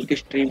Hypixel की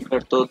stream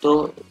करते हो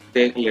तो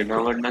देख लेना,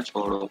 वरना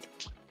छोड़ो.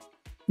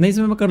 नहीं,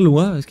 इसमें मैं कर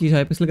लूंगा. इसकी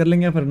Hypixel कर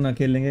लेंगे या फिर ना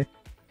खेल लेंगे.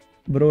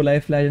 Bro,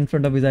 life flash in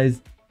front of his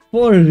eyes.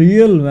 For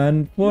real,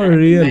 man. For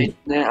real.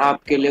 मैं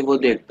आपके लिए वो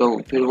देखता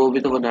हूँ. फिर वो भी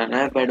तो बनाना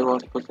है बैड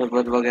वॉच को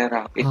सर्वर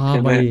वगैरह.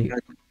 हाँ भाई.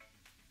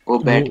 वो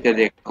बैठ के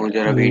देखता हूँ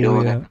जरा वीडियो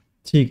वगैरह.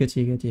 ठीक है.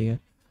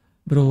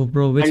 Bro,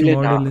 which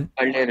model?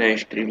 कर लेना,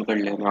 स्ट्रीम कर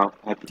लेना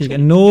आप. ठीक है.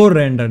 No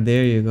render.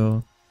 There you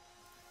go.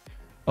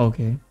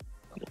 Okay.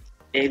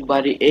 एक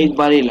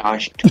बारी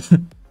लास्ट.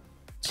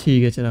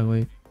 ठीक है, चला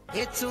कोई.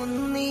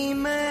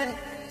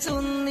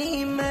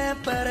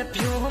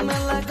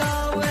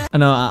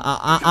 No,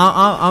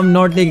 I'm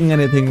not taking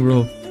anything,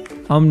 bro.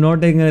 I'm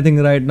not taking anything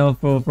right now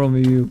from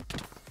you.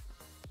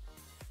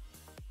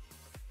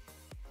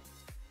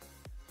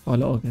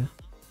 Follow, okay.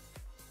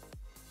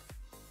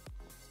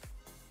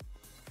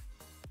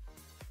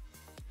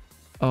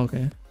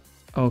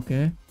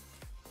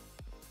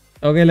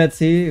 Okay, let's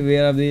see. We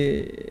have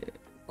the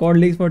code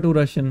leaks for 2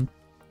 Russian.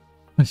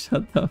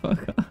 Shut the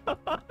fuck up.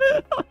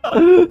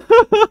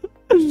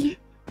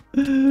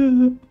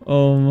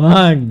 Oh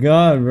my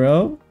god,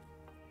 bro.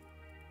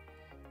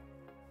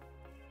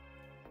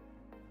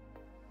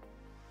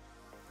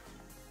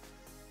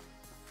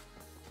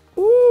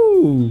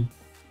 Ooh.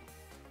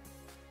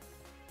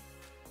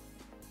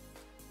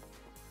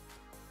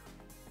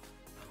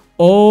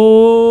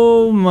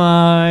 Oh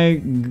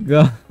my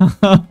god.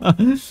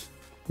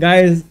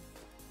 Guys,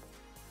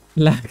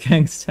 lag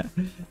gangster.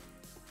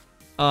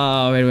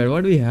 Wait,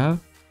 what do we have?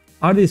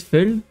 Are these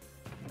filled?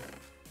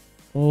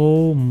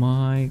 Oh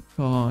my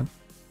god.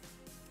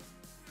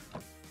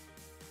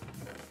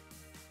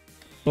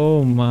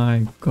 Oh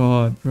my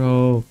god,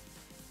 bro.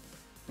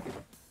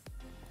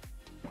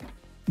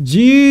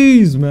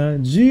 Jeez,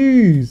 man.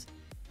 Jeez.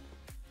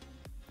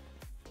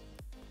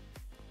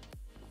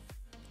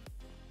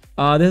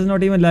 This is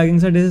not even lagging,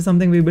 sir. This is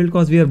something we built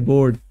because we are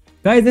bored.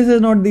 Guys, this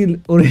is not the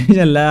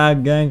original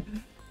lag, gang.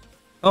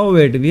 Oh,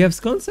 wait. We have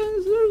skull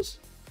sensors?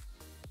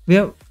 We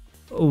have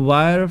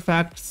wire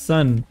fact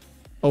sun.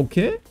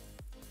 Okay.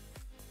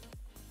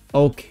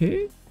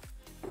 Okay.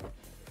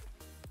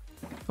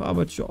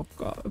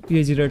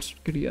 PhD red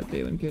kit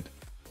kit.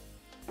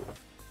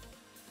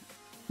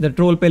 The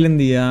troll pill in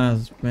the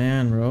ass,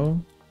 man,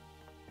 bro.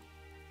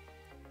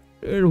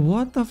 Dude,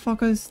 what the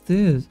fuck is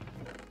this?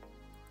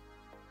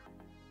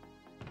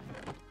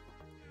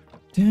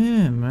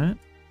 Damn, man.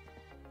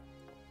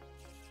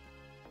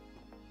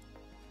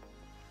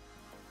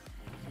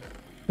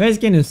 Guys,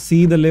 can you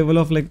see the level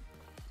of like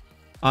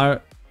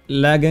our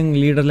lagging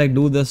leader like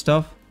do this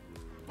stuff?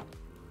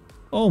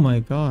 Oh my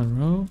god,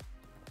 bro.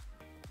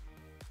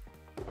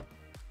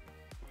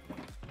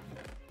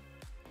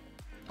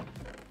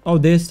 Oh,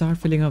 they start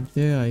filling up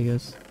there, I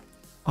guess.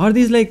 Are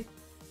these like...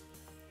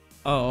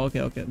 Oh,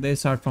 okay, okay. They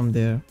start from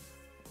there.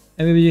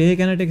 And maybe, hey,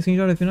 can I take a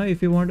screenshot?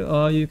 If you want,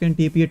 you can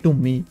TP it to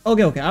me.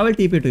 Okay, okay. I will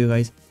TP it to you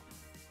guys.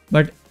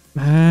 But,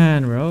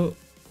 man, bro.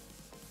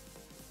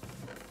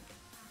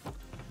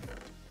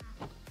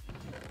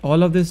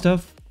 All of this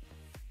stuff.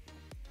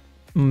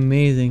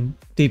 Amazing.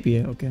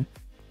 TPA, okay.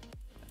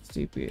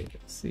 TPA.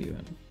 See you.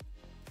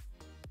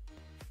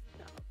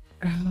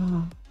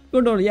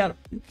 Good or yeah.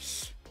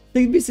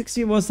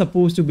 6B60 was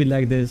supposed to be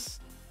like this.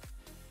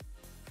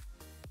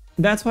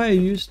 That's why I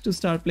used to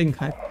start playing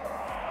Hype.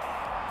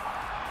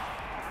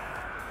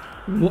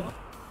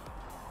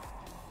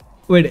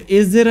 Wait,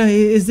 is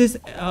this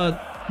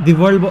the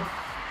world?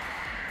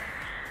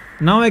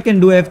 Now I can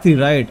do F3,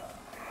 right?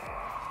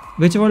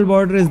 Which world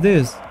border is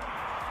this?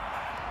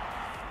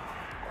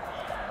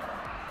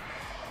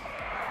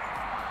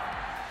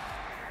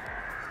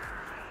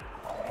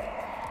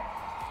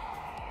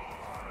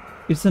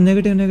 It's a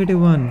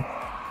negative one.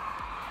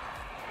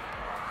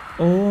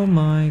 Oh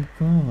my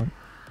god.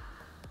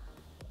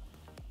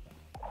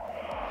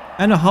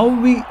 And how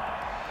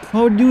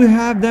do you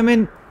have them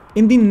in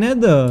the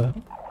nether?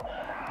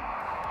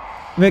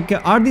 Wait,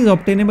 are these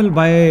obtainable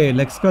by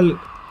lexical?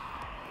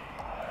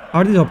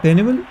 Are these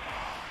obtainable?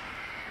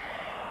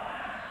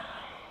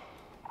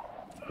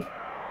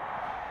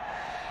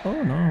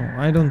 Oh no,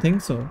 I don't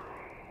think so.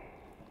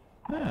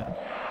 Yeah.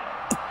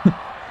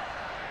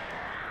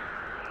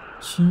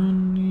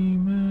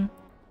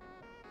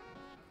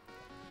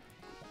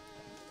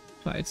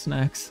 Fried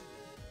snacks.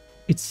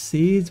 It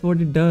says what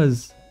it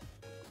does.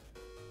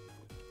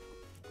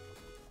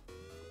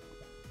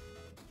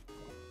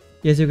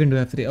 Yes, you can do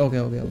F3.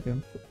 Okay.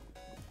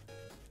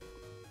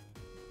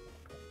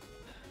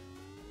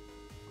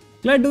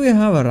 Glad, do you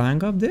have a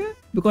rank up there?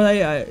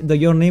 Because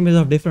your name is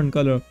of different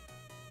color.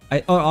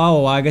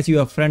 I guess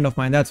you're a friend of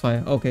mine. That's why.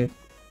 Okay.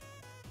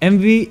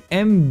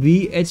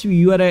 MVHV,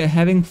 you are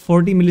having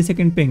 40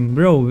 millisecond ping.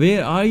 Bro,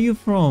 where are you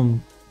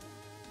from?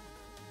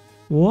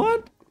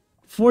 What?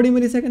 40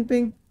 millisecond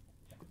ping?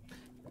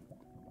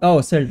 Oh,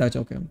 cell touch.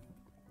 Okay.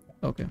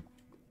 Okay.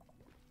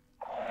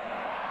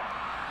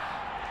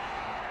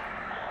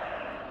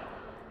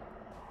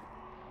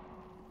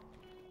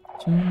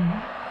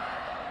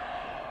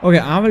 Okay,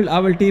 I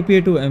will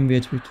TP to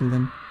MVHP till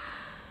then.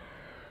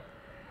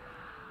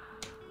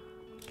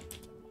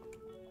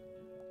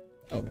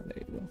 Okay, there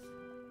you go.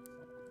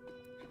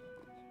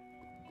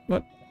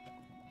 What?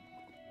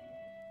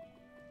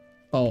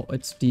 Oh,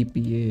 it's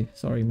TPA.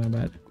 Sorry, my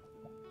bad.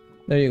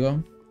 There you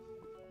go.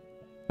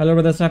 Hello,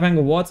 brother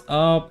Stefan. What's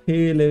up?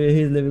 He's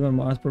living on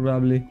Mars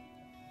probably.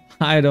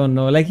 I don't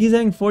know. Like he's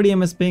having 40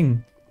 ms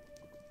ping,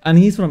 and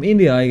he's from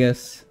India, I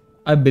guess.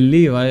 I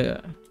believe.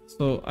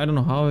 So I don't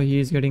know how he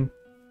is getting.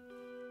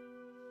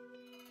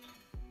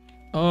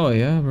 Oh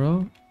yeah,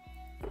 bro.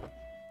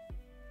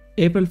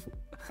 April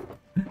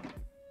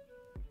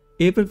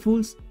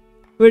Fools.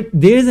 Wait,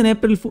 there is an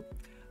April Fool.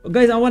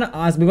 Guys, I want to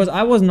ask because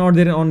I was not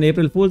there on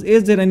April Fools.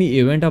 Is there any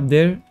event up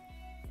there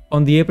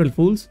on the April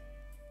Fools?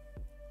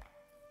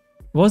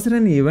 Was there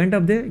any event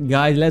up there?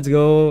 Guys, let's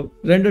go.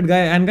 Rendered guy.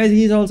 And guys,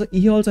 he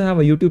also have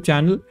a YouTube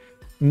channel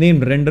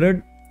named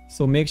Rendered.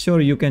 So make sure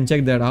you can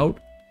check that out.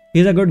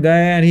 He's a good guy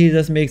and he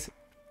just makes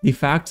the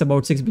facts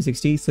about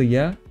 6B60. So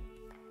yeah.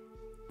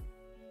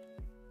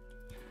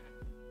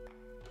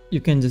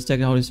 You can just check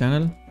out his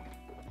channel.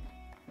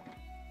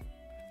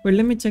 Wait,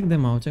 let me check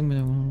them out.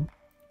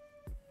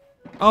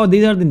 Oh,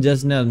 these are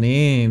just their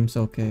names.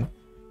 Okay.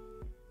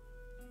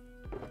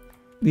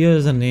 These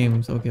are the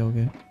names.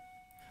 Okay.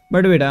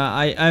 But wait,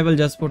 I will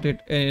just put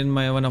it in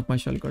one of my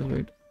shulkers.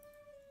 Wait.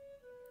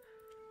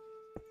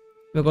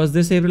 Because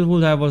this April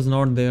Fool's I was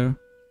not there.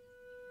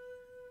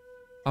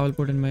 I will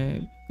put in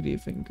my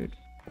briefing kit.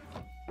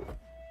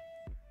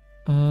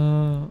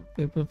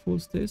 April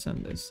Fool's this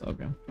and this.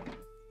 Okay.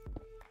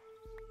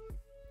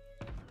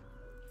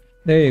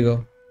 There you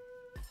go.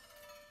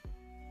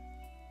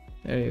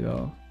 There you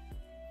go.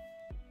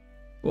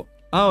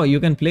 Oh, you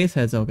can place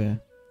heads. Okay.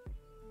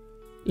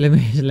 Let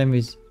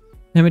me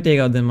take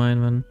out the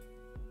mine one.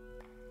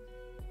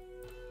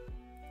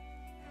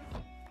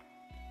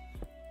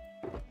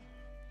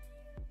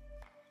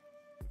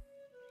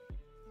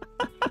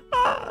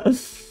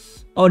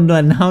 Oh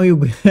no, now you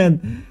get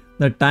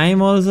the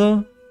time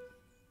also.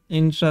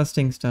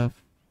 Interesting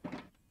stuff.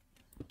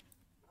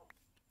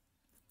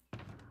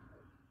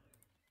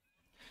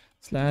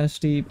 Slash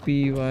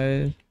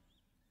TPY.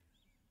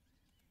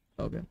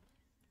 Okay.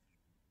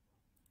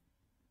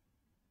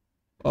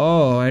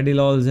 Oh,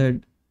 IDLOL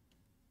Z.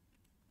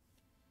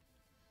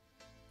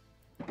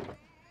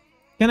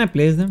 Can I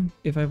place them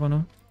if I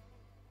wanna?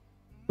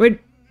 Wait.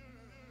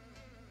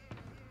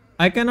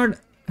 I cannot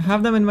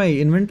have them in my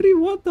inventory?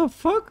 What the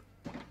fuck?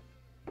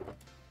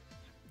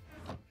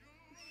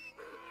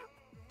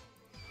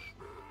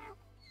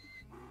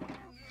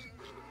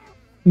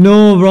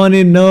 No,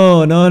 Bronny,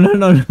 no, no, no,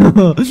 no,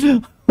 no.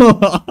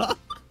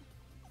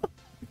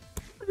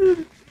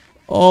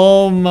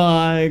 Oh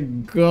my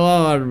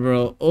god,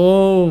 bro.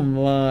 Oh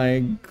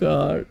my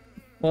god.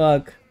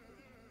 Fuck.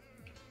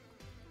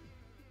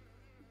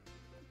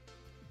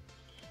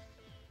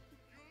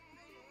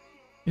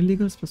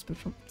 Illegal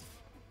spectrum.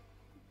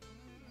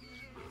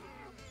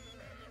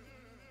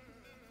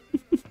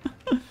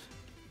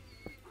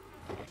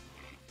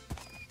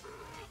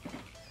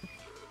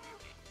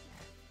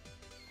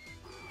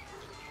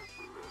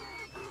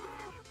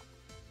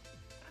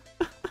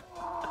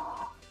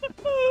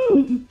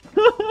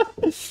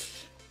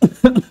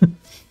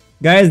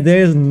 Guys,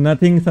 there is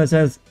nothing such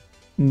as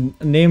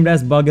named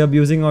as bug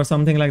abusing or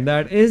something like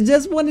that. It's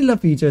just vanilla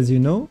features, you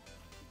know.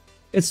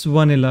 It's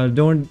vanilla.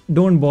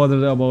 Don't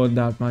bother about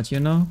that much, you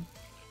know.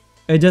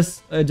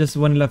 It's just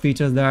vanilla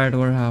features that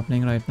were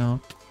happening right now.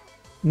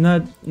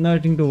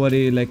 Nothing to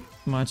worry like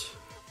much.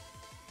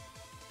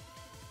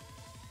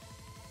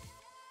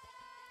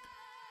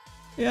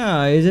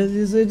 Yeah,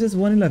 it's just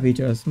vanilla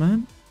features,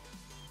 man.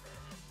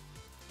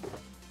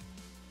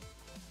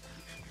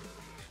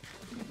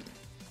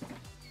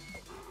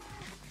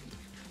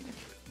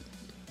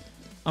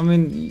 I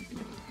mean,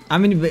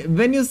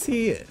 when you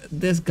see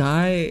this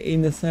guy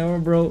in the server,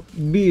 bro,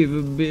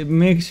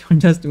 make sure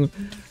just to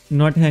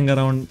not hang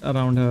around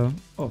her.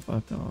 Oh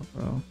fuck off,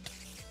 bro.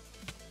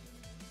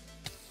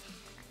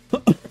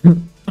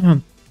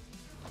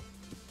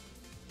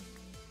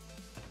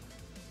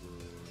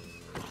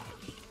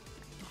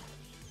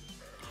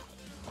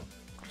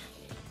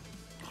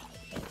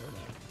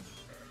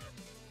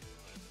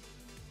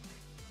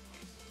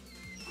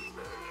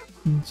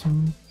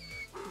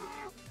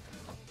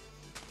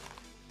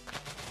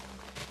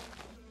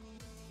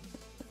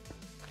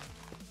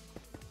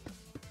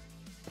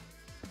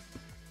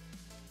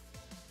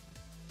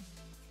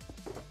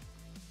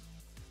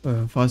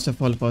 First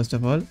of all,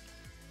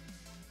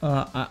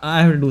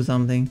 I have to do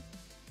something.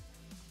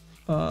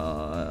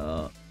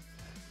 I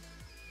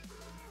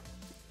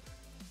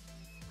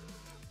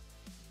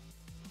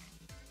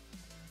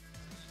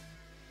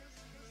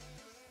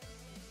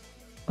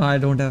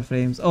don't have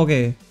frames.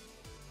 Okay.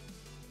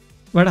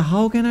 But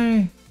how can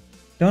I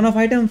turn off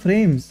item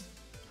frames?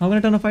 How can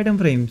I turn off item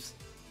frames?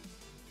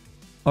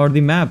 Or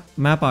the map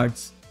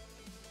arts?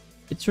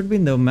 It should be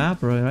in the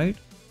map, right?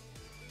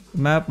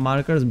 Map,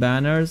 markers,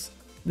 banners.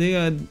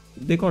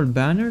 They called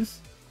banners?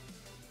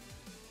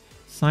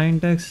 Sign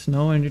text,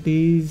 no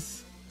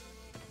entities.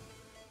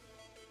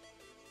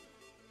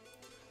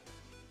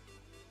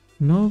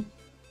 No.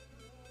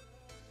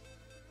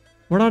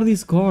 What are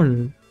these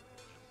called?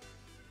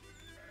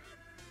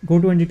 Go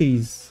to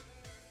entities.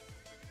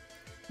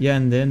 Yeah,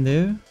 and then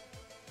there.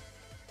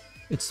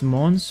 It's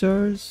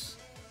monsters.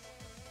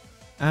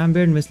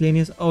 Ambient,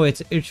 miscellaneous. Oh,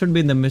 it should be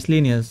in the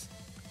miscellaneous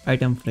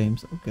item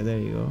frames. Okay, there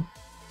you go.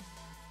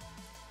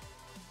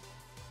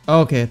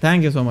 Okay,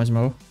 thank you so much,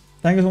 bro.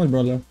 Thank you so much,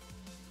 brother.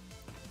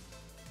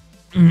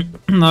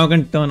 Now I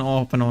can turn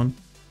off and on.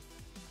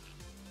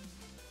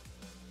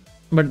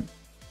 But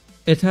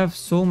it have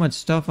so much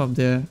stuff up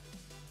there.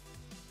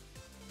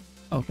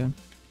 Okay.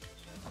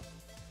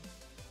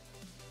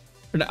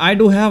 But I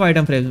do have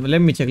item frames.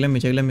 Let me check.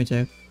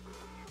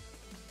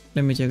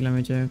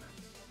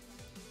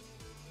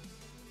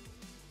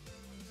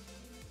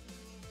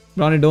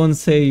 Ronnie, don't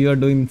say you're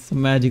doing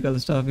some magical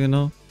stuff, you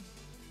know.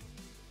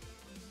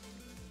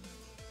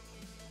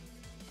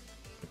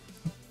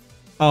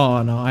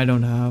 Oh no, I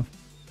don't have.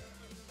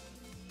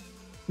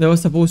 There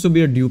was supposed to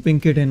be a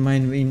duping kit in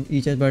mine in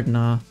each, but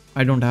nah,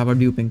 I don't have a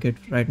duping kit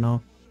right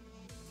now.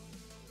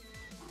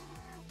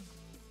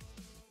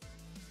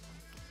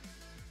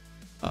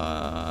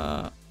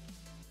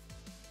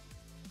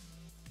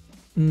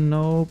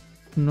 Nope.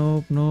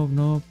 No,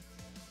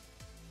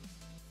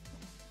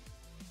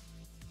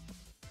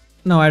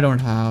 I don't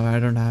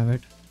have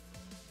it.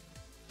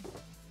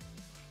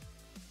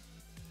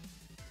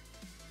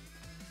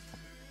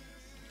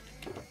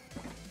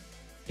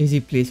 Is he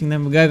placing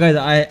them? Guys,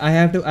 I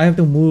have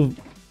to move.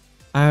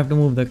 I have to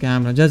move the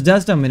camera.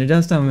 Just a minute.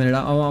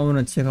 I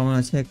wanna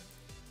check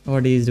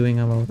what he's doing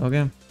about.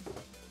 Okay.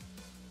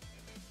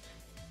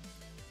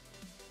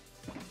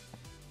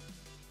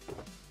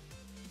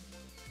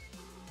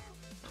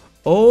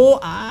 Oh,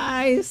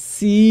 I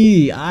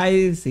see.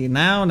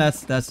 Now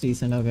that's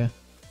decent. Okay.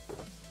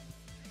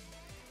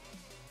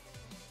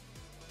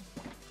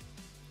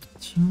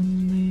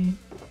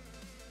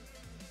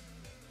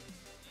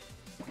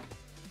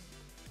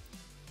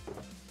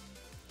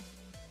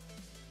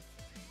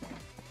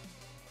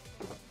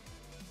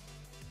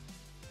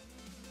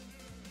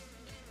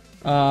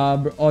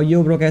 Oh,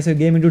 yo, bro, kaise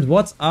gaming dudes?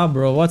 What's up,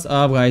 bro? What's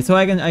up, guys? So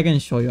I can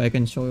show you. I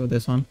can show you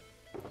this one.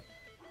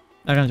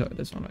 I can show you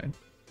this one, right?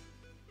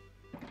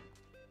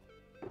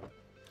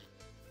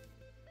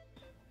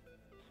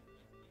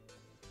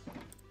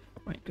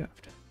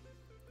 Minecraft.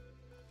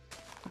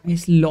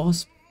 Nice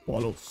Los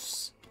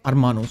Polos.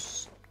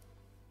 Hermanos.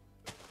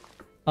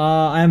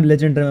 I am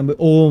legend, remember.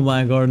 Oh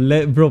my god,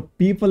 bro,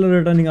 people are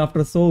returning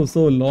after so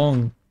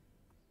long.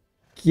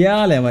 Kya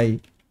haal hai, bhai?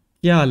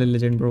 Kya haal hai,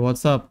 legend, bro?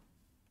 What's up?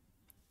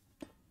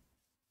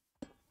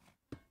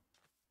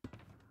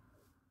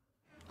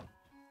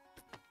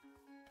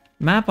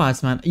 Map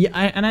arts, man.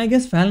 Yeah, and I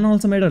guess Fallon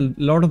also made a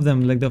lot of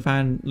them, like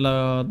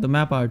the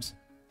map arts.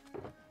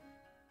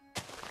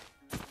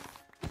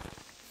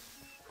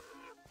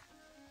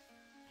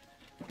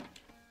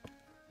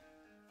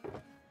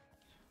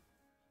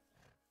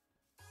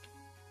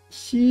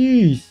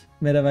 Sheesh.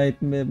 मेरे भाई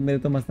मेरे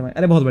तो मस्त है.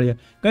 अरे बहुत बढ़िया.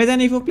 Guys,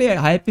 and if you play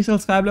Hypixel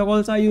Skyblock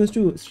also, I used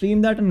to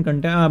stream that and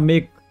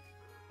make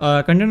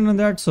content on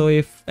that. So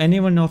if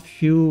anyone of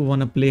you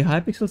wanna play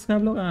Hypixel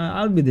Skyblock,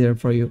 I'll be there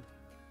for you.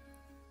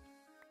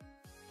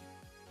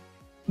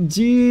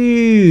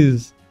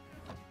 Jeez.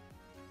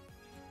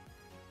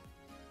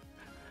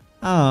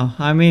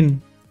 I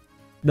mean,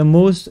 the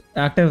most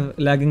active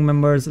lagging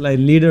members, like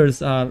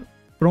leaders, are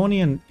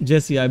Prony and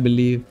Jesse, I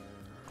believe.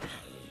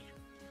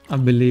 I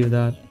believe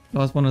that.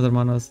 Los Ponos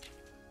Hermanos.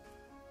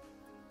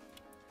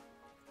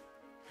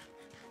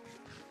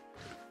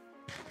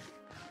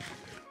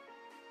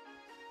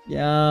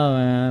 Yeah,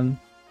 man.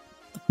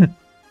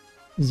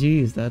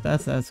 Jeez,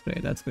 that's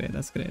great. That's great.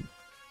 That's great.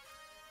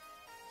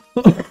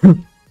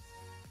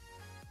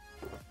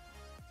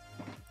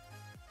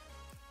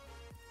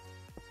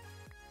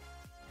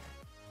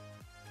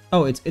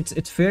 Oh,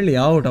 it's fairly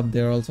out up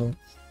there also.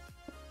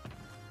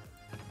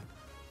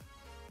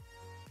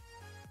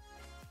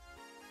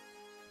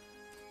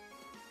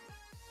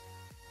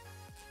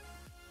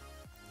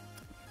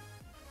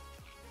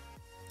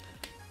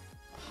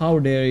 How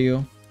dare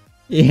you?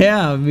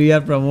 Yeah, we are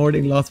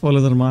promoting Los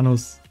Polos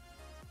Hermanos.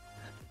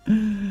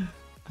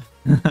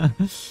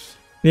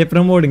 We are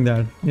promoting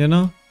that, you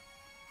know.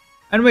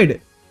 And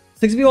wait,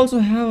 6B also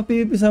have a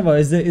PvP server.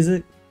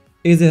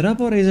 Is it up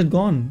or is it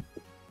gone?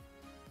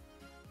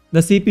 The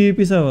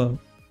CPvP server.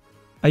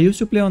 I used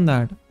to play on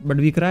that, but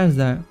we crashed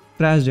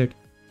it.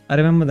 I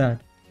remember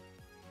that.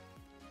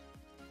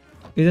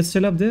 Is it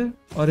still up there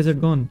or is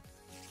it gone?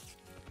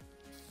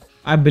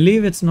 I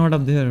believe it's not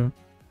up there.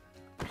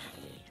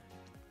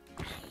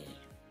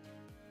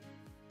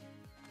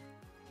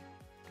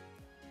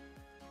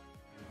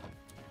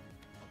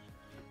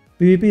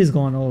 PvP is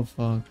gone. Oh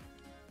fuck.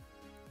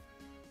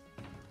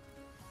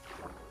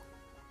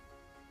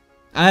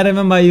 I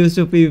remember I used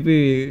to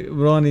PvP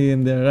Ronnie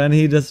in there and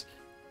he just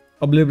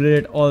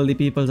obliterated all the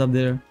peoples up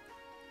there.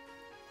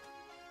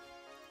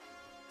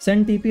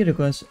 Send TP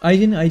request.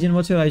 Aijin,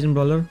 what's your Aijin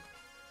brawler?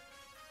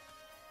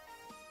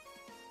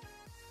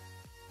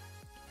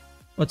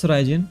 What's your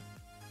Aijin?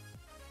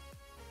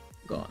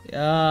 God,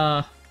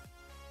 yeah.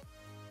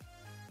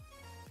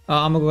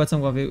 I'm gonna go get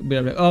some coffee. Be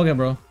right back. Okay,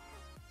 bro.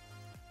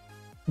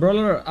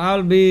 Brawler, I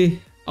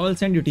will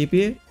send you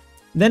TPA.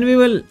 Then we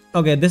will.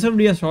 Okay, this will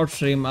be a short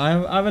stream.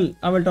 I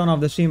will turn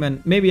off the stream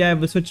and maybe I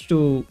will switch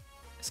to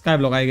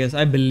Skyblock. I guess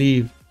I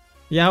believe.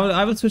 Yeah,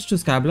 I will switch to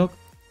Skyblock.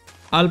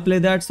 I'll play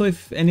that. So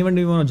if anyone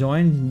do want to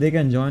join, they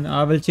can join.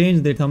 I will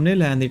change the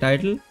thumbnail and the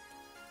title,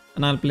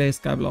 and I'll play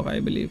Skyblock.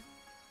 I believe,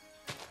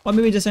 or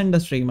maybe just end the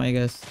stream. I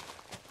guess.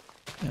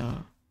 Yeah.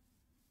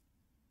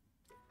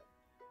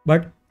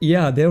 But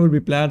yeah, there will be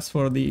plans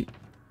for the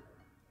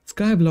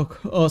Skyblock.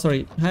 Oh,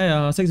 sorry. Hi,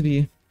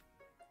 6B.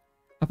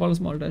 I follow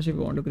small dash if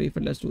you want to grief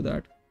it. Let's do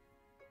that.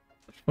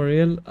 For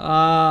real?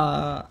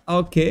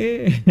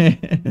 Okay.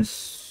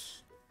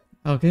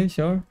 Okay,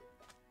 sure.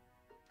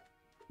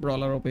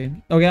 Brawler OP.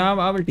 Okay,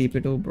 I will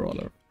TP to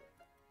Brawler.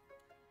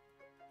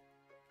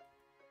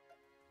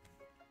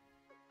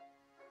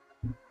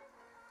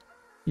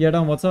 Yeah,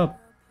 Tom, what's up?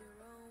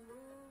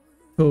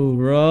 Oh,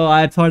 bro.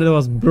 I thought it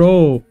was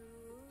bro.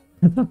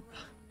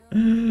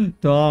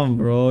 Tom,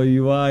 bro.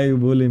 Why you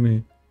bully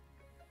me?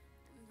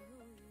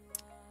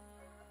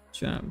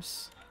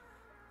 Champs.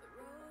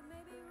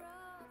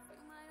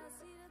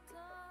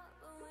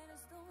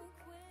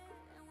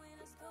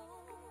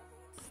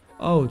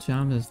 Oh,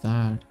 champs is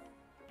that.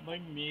 भाई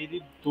मेरी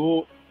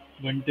 2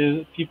 घंटे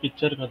की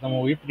picture खत्म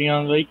हो गई.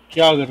 प्रियांश भाई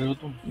क्या कर रहे हो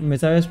तुम?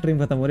 मेरा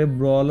स्ट्रीम खत्म हो रही है.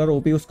 ब्रॉलर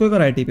ओपी उसको ही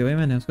करा है टीपी भाई.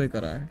 मैंने उसको ही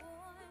करा है.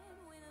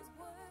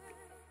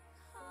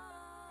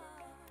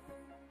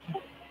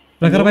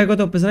 प्रखर भाई को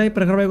तो पिसरा.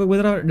 प्रखर भाई को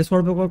जरा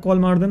डिस्कॉर्ड पे कॉल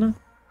मार देना.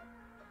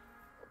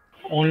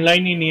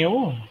 ऑनलाइन ही नहीं है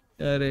वो.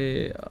 अरे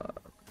यार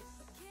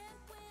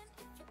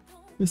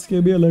इसके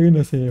भी अलग ही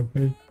नशे है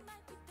भाई.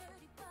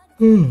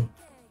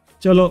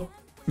 चलो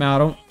मैं आ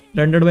रहा हूँ.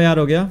 रेंडेड भाई यार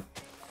हो गया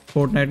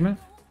फोर्टनाइट में.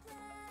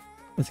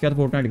 इसके बाद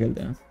फोर्टनाइट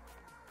खेलते हैं.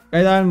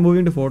 Guys, I am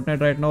moving to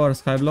Fortnite right now or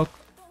Skyblock.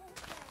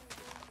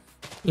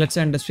 Let's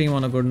end the stream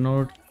on a good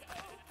note.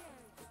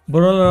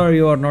 Brawler,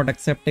 you are not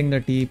accepting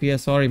the TP.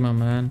 Sorry, my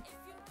man.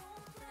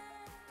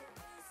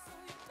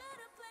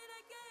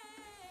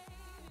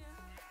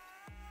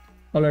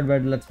 Alright,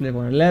 but let's play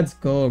for it. Let's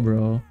go,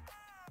 bro.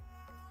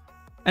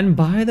 And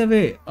by the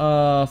way,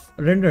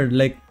 rendered,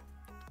 like,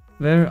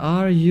 where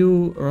are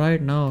you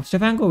right now?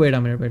 Stefanko, wait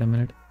a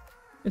minute.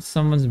 It's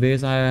someone's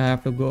base. I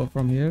have to go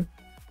from here.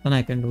 Then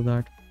I can do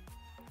that.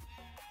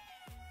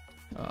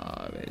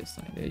 Where is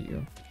that? There you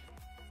go.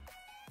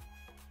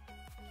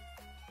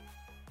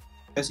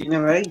 कैसी है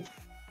भाई?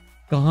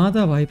 कहाँ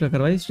था भाई प्रखर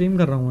भाई? Stream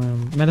कर रहा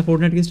हूँ मैं तो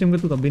फोर्टनाइट की स्ट्रीम कर,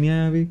 तू तब भी नहीं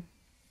आया अभी।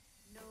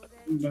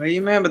 भाई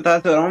मैं बता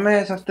तो रहा हूँ,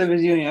 मैं सस्ते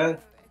बिजी हूँ यार।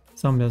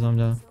 समझा।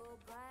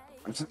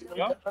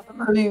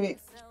 अभी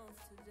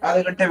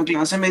आधे घंटे में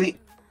क्लास है मेरी।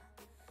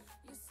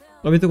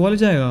 अभी तो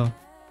कॉलेज आएगा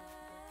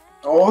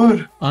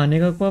और आने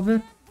का कब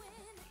फिर?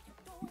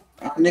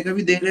 आने का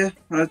भी देख ले।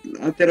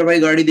 तेरा भाई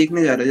गाड़ी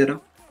देखने जा रहा है जरा।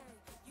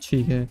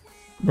 ठीक है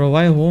bro,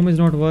 why home is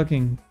not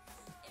working?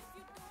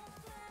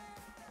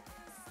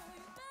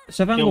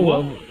 Stefan,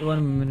 1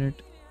 minute.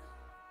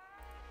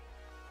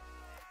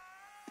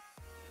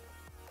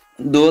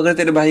 दो, अगर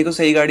तेरे भाई को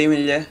सही गाड़ी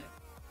मिल जाए।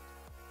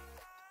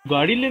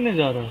 गाड़ी लेने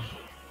जा रहा है?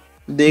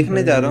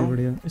 देखने जा रहा हूँ।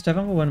 बढ़िया।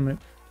 स्टेफन को 1 minute.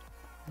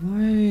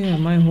 Why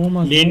my home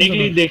is लेने के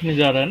लिए देखने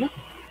जा रहा है ना?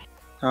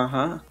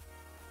 हाँ।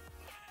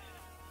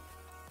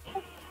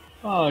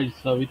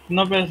 सब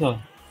इतना पैसा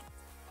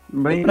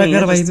भाई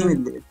प्रखर भाई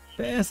पे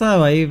पैसा,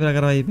 भाई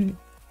प्रखर भाई पे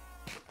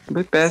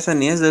भाई पैसा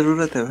नहीं है,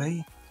 जरूरत है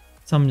भाई।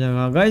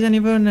 समझेगा। Guys,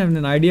 anyone have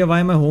an idea why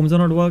my homes are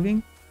not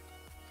working?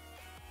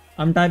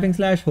 I'm typing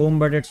 /home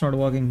but it's not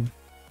working.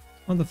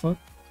 What the fuck?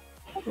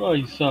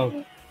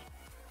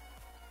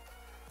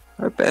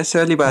 साहब पैसे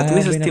वाली बात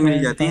नहीं, सस्ती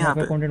मिल जाती है यहाँ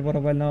पे। Content for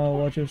a while now,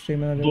 watch your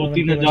stream.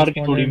 2-3 हजार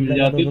की थोड़ी मिल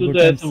जाती तो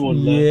ऐसे बोल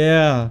रहा है।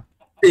 Yeah.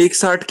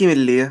 160 की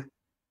मिल रही है।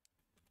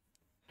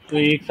 तो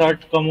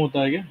 160 कम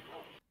होता है क्या?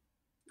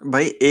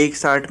 भाई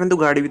 160 में तो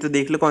गाड़ी भी तो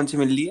देख लो कौन सी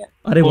मिल रही है।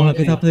 अरे वहाँ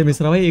के हिसाब से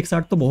मिश्रा भाई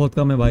 160 तो बहुत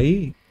कम है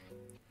भाई।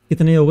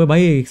 कितने हो गए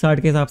भाई 160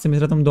 के हिसाब से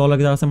मिश्रा? तुम $1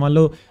 के हिसाब से मान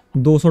लो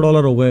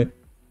 $200 हो गए।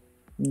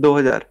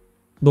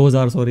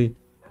 2000 सॉरी।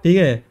 ठीक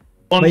है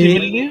भाई,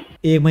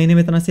 एक महीने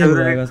में इतना सेव हो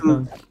जाएगा इसका।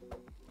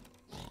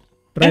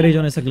 Try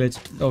reason is a glitch.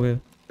 Okay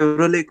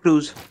Chevrolet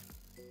cruise.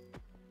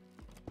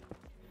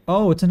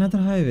 Oh it's another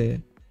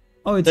highway.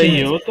 Oh it's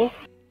सही हो तो।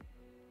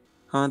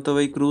 हाँ तो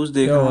वही क्रूज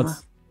देख रहा हूँ।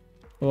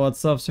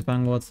 What's up,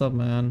 Shipang? What's up,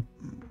 man?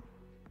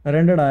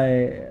 Rendered,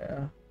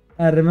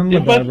 I remember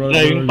that, bro.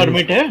 Driving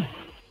permit है?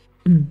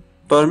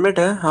 परमिट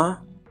है,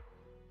 हाँ।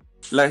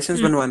 लाइसेंस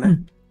बनवाना है।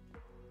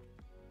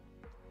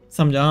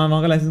 समझा। हाँ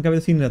वहाँ का लाइसेंस का भी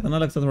सीन रहता ना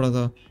अलग सा थोड़ा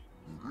सा।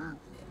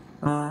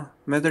 हाँ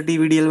मैं तो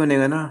टीवीडीएल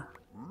बनेगा ना,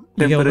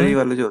 टेम्पररी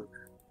वाला जो।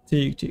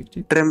 ठीक।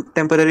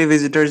 Temporary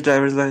visitors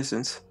drivers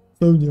licence.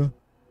 समझा।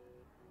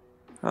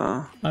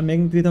 हाँ। I'm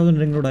making 3000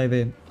 ring road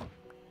highway.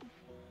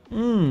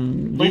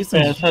 भाई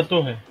पैसा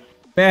तो है।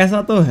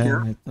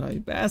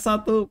 पैसा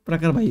तो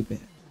प्रखर भाई पे।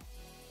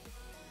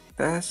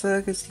 पैसा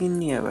का सीन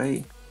नहीं है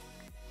भाई।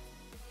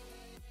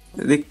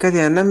 दिक्कत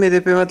है ना मेरे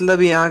पे,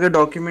 मतलब यहाँ के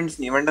डॉक्यूमेंट्स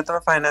नहीं, वरना तो मैं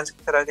फाइनेंस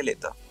करा के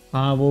लेता।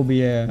 हाँ वो भी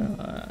है,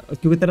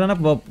 क्योंकि तेरा ना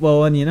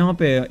वो नहीं है ना वहाँ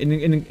पे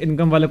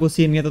इनकम वाले को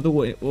सीन नहीं है, तो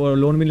वो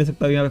लोन भी ले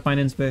सकता है यहाँ पे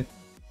फाइनेंस पे।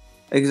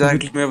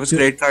 एग्जैक्टली, मेरे पास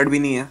क्रेडिट कार्ड भी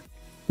नहीं है।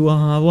 तू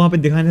हाँ वहाँ पे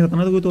दिखा नहीं सकता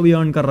ना, तो भी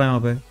अर्न कर रहा है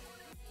वहाँ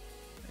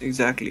पे।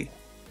 एग्जैक्टली।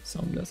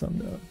 समझा।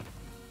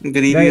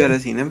 गरीबी वाला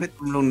सीन है,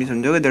 तुम लोग नहीं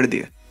समझोगे दर्द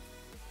है।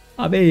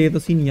 अबे ये तो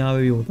सीन यहाँ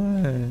पे भी होता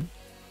है।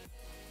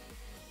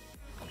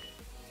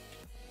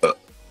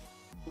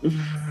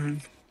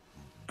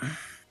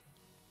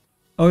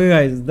 Okay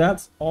guys,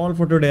 that's all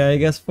for today, I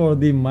guess, for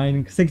the mine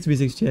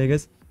 6v60. I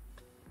guess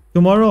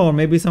tomorrow or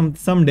maybe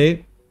someday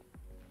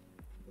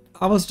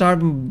I will start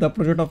the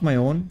project of my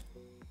own.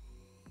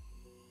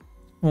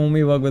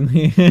 Homie work with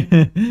me.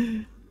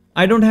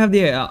 I don't have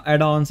the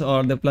add-ons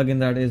or the plugin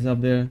that is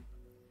up there.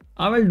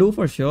 I will do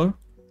for sure,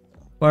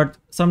 but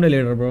someday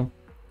later, bro.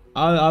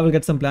 I will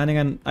get some planning,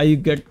 and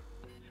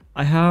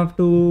I have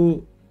to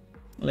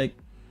like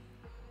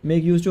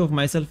make use of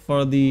myself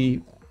for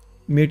the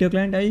Meteor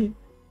client.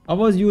 I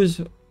was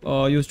used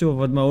to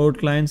with my old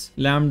clients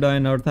Lambda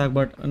and Earthhack,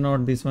 but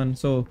not this one.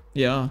 So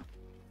yeah,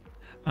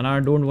 and I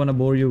don't want to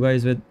bore you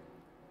guys with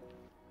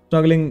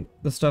struggling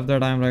the stuff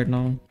that I am right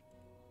now.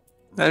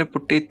 अरे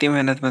putty इतनी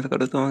मेहनत मत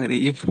करो तुम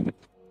अंग्रेजी।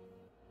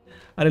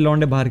 अरे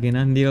लौंडे बाहर के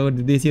ना, हिंदी का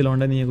देसी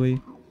लौंडा नहीं है कोई।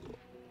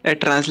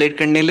 ट्रांसलेट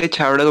करने के लिए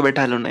छावड़ा को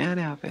बैठा लो ना यार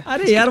यहाँ पे।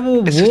 अरे यार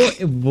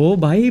वो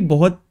भाई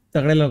बहुत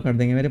तगड़े लोग कर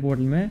देंगे मेरे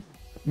पोर्टल में।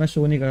 मैं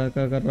शो नहीं कर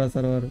रहा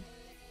सर्वर,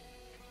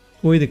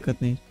 कोई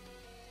दिक्कत नहीं।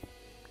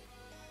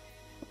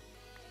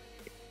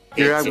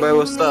 चिराग भाई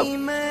what's up?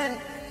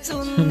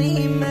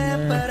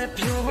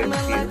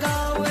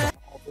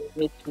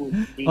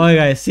 Okay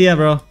guys, see ya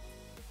bro.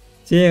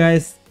 See ya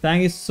guys.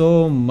 Thank you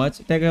so much.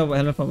 Take a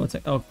helmet from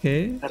outside. Okay.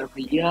 अरे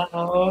भैया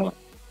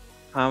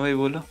हाँ भाई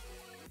बोलो।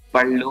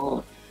 पढ़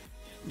लो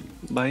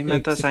भाई मैं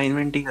तो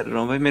असाइनमेंट ही कर रहा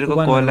हूँ भाई, मेरे को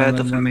कॉल आया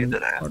तो फिर मैं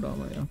इधर आया।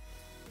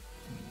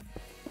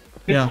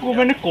 इसको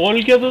मैंने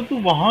कॉल किया तो तू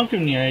वहां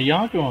क्यों नहीं आया,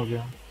 यहाँ क्यों आ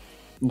गया?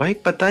 भाई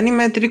पता नहीं,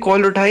 मैं तेरी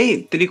कॉल उठाई,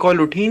 तेरी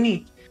कॉल उठी नहीं।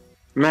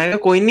 मैं कहा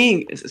कोई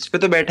नहीं, इस पे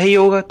तो बैठा ही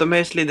होगा, तो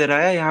मैं इसलिए इधर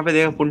आया। यहाँ पे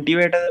देखा पुंटी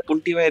बैठा था,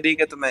 पुंटी भाई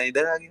देखा तो मैं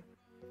इधर आ गया।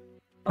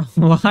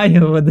 Why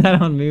you put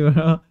that on me,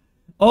 bro?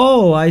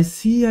 Oh, I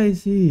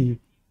see.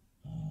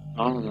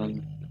 हाँ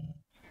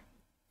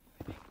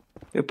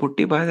ये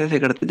पुट्टी बात ऐसे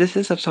करते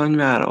जैसे सब समझ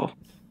में आ रहा हो।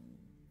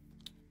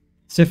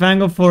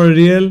 Stefango, for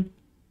real,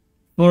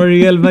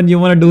 man, you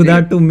wanna do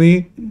that to me?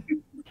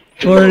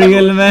 For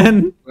real,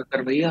 man.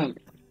 कर भैया,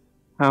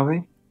 हाँ भाई,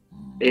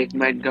 एक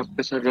माइनक्राफ्ट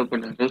का सर्वर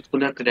बना दो, उसको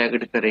ना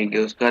क्रैक्ड करेंगे,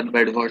 उसके बाद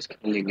बेड वॉर्स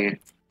खेलेंगे।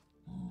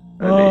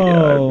 अरे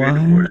यार Oh, bed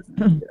man.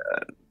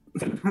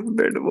 Board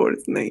bed board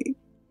नहीं।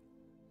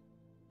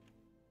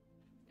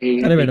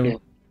 ठीक है अरे ठीक बैठो। है।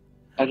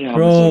 अरे हाँ मैं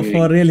Bro, समझ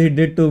for गई। real, he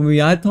did to me.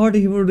 I thought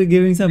he would be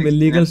giving some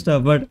illegal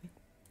stuff, but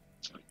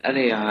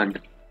अरे यार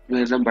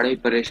मैं ना बड़ा ही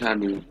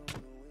परेशान हूँ।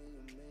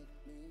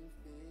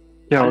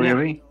 क्या हो अरे गया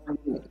भाई?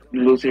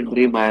 लूसिड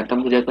ड्रीम आया था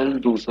मुझे कल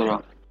दूसरा।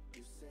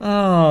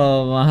 oh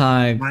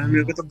my भाई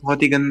मेरे को तो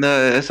बहुत ही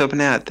गंदा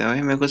सपने आते हैं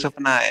भाई। मेरे को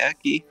सपना आया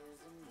कि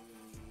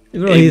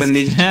bro, एक he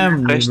बंदी जिसमें scammed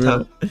me, क्रश था,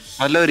 bro.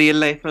 मतलब रियल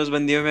लाइफ में उस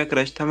बंदी में मैं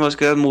क्रश था, मैं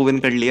उसके साथ मूव इन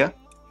कर लिया,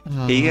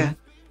 ठीक है।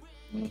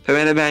 फिर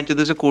मैंने बहन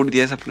चोद से कूट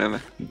दिया सपने में।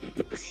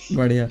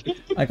 बढ़िया।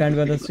 I can't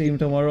go on the stream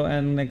tomorrow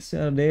and next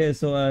day,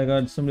 so I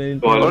got some really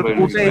Call important और पर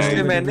things कूटा to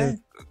इसलिए do. मैंने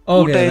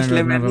Okay, कूटा then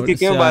इसलिए no मैंने worries.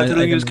 क्योंकि मैं Yeah, bathroom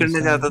I use can करने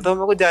understand. जाता था,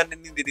 मेरे को जाने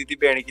नहीं दी थी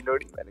बहन की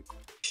लोड़ी मैंने।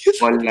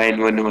 Call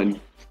 911।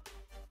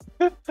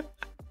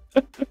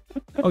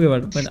 Okay,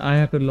 but I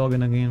have to log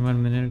in again. 1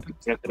 minute.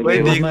 भाई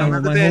Because देख लो, मेरे को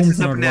my तो ऐसे home's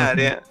not सपने आ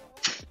रहे working. हैं।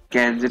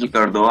 कैंसिल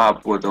कर दो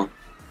आपको तो।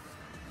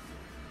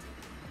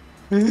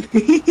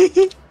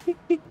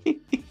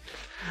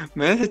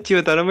 मैं सच्ची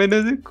बता रहा हूँ, मैंने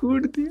उसे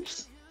कूट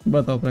दिया।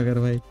 बताओ प्रखर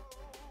भाई,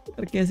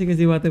 यार कैसी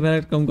कैसी बातें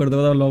पहले कम कर दो।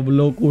 बताओ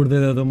लोग कूट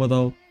देते हो तुम,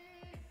 बताओ।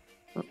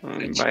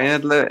 भाई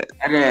मतलब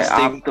अरे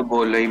आप तो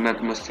बोलो ही मत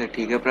मुझसे,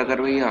 ठीक है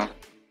प्रखर भैया।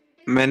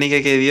 मैंने क्या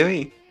कह दिया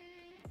भाई?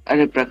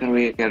 अरे प्रखर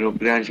भैया कह रहा हूँ,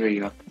 प्रियांश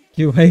भैया।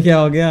 क्यों भाई, क्या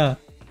हो गया?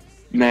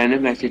 मैंने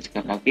मैसेज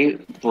करा कि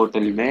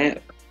पोर्टल में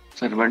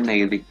सर्वर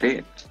नहीं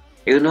दिखते,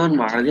 इन्होंने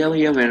मार दिया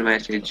भैया मेरा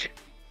मैसेज।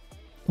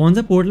 कौन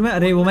सा पोर्टल में?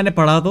 अरे वो मैंने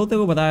पढ़ा तो तेरे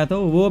को बताया था,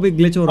 वो अभी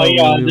ग्लिच हो रहा भाई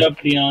होगा आजा अभी।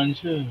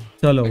 प्रियांश।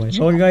 चलो भाई,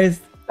 ओके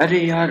गाइस। अरे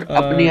यार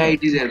अपनी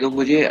आईडी दे दो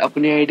मुझे,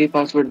 अपनी आईडी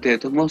पासवर्ड दे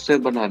दो, मैं उससे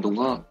बना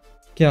दूंगा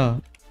क्या?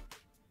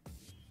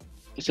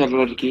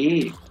 सर्वर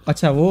की।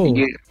 अच्छा वो,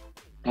 ये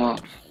हाँ।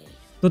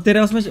 तो तेरे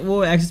उसमें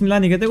वो एक्सेस मिला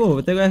नहीं क्या? तेरे को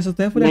एक्सेस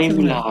तो है फुल नहीं एक्सेस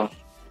में? मिला,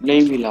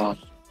 नहीं मिला।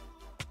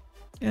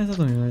 ऐसा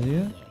तो नहीं होना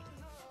चाहिए।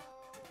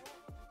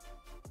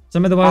 चल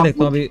मैं दोबारा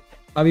देखता हूँ अभी।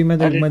 अभी मैं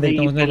अरे देखता नहीं,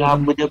 हूँ पहले आप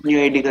उसमें। मुझे अपनी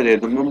आईडी का दे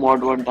दो, मैं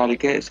मॉड वन डाल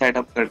के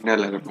सेटअप करने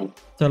लग रहा हूँ।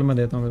 चल मैं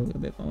देता हूँ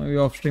अभी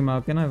ऑफ स्ट्रीम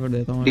आके ना, फिर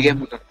देता हूँ। ठीक है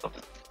मैं करता हूँ।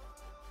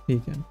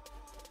 ठीक है।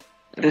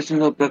 अरे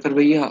सुनो प्रखर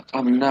भैया,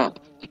 हम ना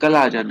कल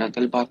आ जाना,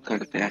 कल बात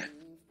करते हैं।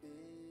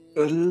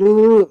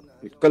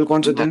 कल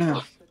कौन सा दिन है?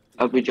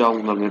 अभी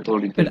जाऊंगा मैं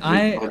थोड़ी But देर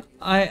में।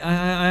 I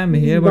am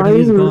here but भाई he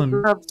is gone.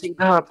 मैं अब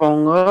सीधा आ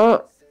पाऊंगा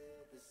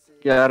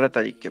 11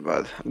 तारीख के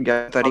बाद।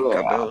 11 तारीख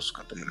कब है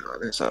उसका तो मेरे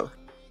वाले साहब।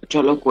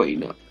 चलो कोई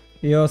ना।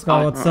 Yo उसका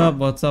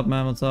WhatsApp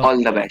ma'am WhatsApp.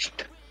 All the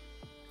best.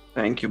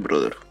 Thank you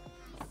brother.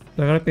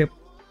 लगा पे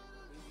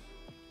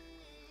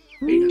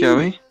क्या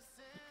भाई?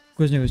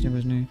 कुछ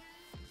नहीं।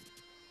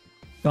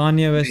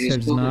 Kanye West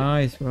said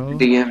nice bro.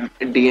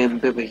 DM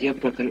पे भैया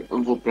प्रखर,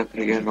 वो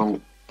प्रखर कह रहा हूँ।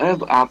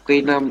 अब आपका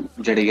ही नाम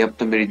जड़ गया अब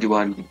तो मेरी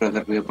जुबान पे,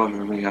 प्रखर भैया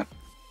प्रखर भैया।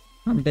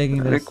 I'm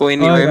taking अरे this. कोई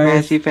नहीं Alright भाई, मैं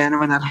guys, ऐसी फैन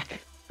बना रहा।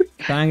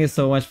 thank you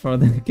so much for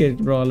the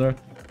kid brawler.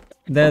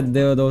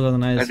 Those are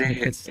the nice अरे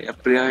hits.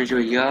 प्रियांश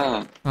भैया।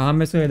 हाँ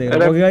मैं इसको ये देख अरे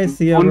रहा हूँ। Okay guys,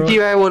 see ya bro. पुंटी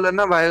भाई बोला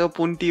ना भाई को,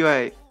 पुंटी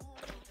भाई।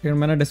 फिर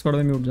मैंने डिस्कॉर्ड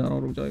में म्यूट जा रहा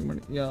हूँ, रुक जाओ एक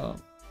मिनट। या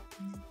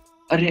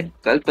अरे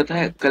कल पता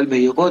है, कल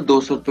भैया को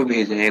 200 रुपये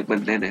भेजे हैं एक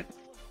बंदे ने।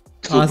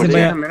 आसिफ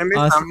भाई, मैंने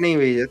मेरे सामने ही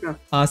भेजा था।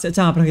 आसिफ,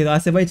 अच्छा आप रखिए।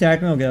 आसिफ भाई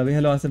चैट में हो गया अभी।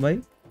 हेलो आसिफ भाई,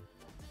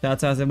 शायद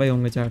से आसिफ भाई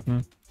होंगे चैट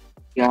में।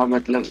 क्या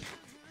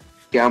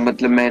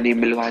मतलब मैं नहीं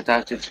मिलवाया था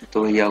आसिफ से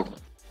तो भैया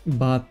को।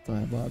 बात तो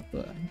है।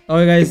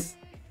 Okay guys,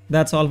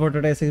 that's all for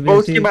today 6 और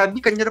उसके बाद भी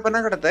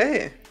कंजरपना करता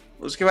है,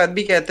 उसके बाद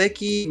भी कहता है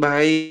कि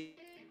भाई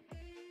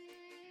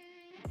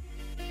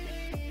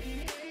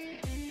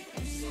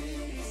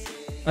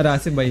अरे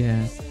आसिफ भाई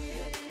हैं।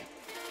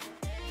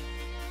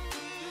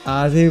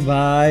 आसिफ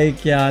भाई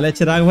क्या हाल है?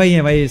 चिराग भाई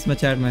हैं भाई इसमें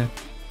चैट में।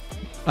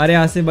 अरे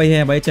आसिफ भाई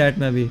हैं भाई चैट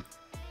में अभी।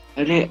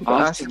 अरे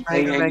आसिफ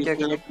भाई का मैं क्या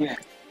करूं?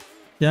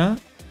 क्या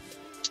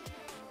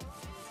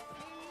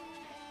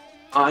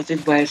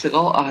आसिफ भाई से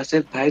कहो,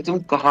 आसिफ भाई तुम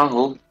कहाँ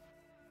हो?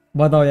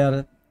 बताओ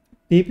यार।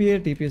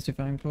 टीपी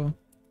स्टीफैन को।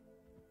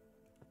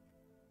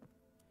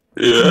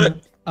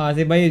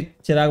 आसिफ भाई,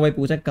 चिराग भाई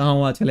पूछा कहाँ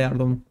हो आजकल यार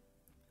तुम।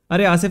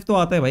 अरे आसिफ तो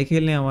आता है भाई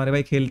खेलने, हमारे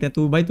भाई खेलते हैं।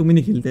 तुम ही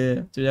नहीं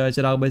खेलते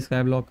चिराग भाई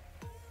स्काई ब्लॉक।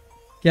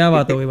 क्या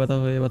बात हो गई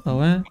बताओ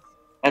हैं।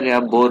 अरे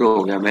अब बोर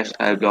हो गया मैं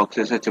स्काई ब्लॉक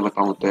से, सच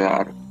बताऊं तो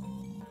यार।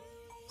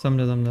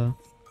 समझा।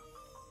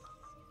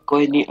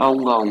 कोई नहीं,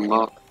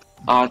 आऊंगा।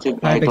 आसिफ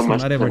भाई तो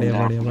मस्त। अरे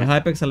बढ़िया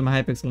हाइपिक्सल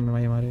में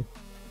भाई हमारे।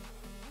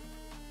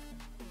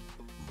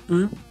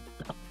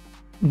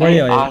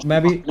 बढ़िया भाई,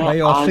 मैं भी भाई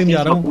ऑफ स्ट्रीम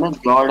जा रहा हूँ।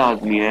 गॉड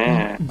आदमी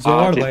है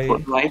जॉड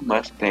भाई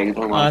मस्त है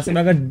एकदम। आसिफ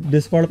अगर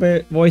डिस्कॉर्ड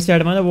पे वॉइस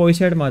चैट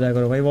में आ जाया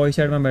करो भाई। वॉइस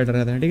चैट में बैठ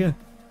रहते हैं, ठीक है।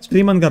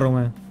 स्ट्रीम बंद कर रहा हूँ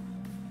मैं।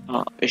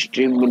 हाँ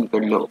स्ट्रीम बंद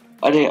कर लो।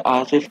 अरे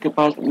आसिफ के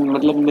पास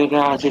मतलब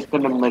मेरा आसिफ का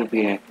नंबर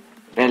भी है,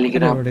 अरे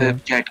टेलीग्राम पे बढ़िया।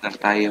 चैट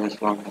करता है ये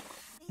मसला।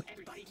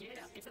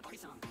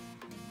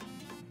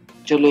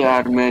 चलो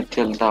यार मैं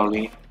चलता हूँ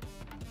अभी।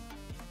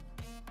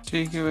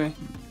 ठीक है भाई।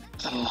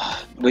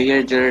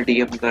 भैया जरा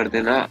डीएम कर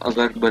देना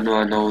अगर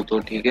बनवाना हो तो,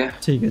 ठीक है?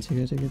 ठीक है ठीक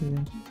है ठीक है ठीक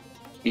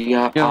है।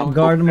 या आपको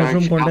गार्ड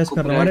मशरूम कॉन्टेस्ट आपको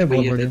कर रहा हूँ, प्रयास अरे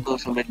बहुत भैया से बढ़िया। तो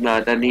समझ में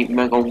आता नहीं,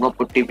 मैं कहूँगा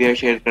पुट्टी भैया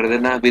शेयर कर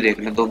देना, अभी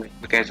देखना 2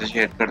 मिनट में कैसे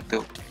शेयर करते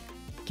हो।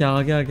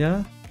 क्या क्या क्या?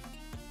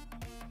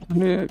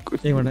 अरे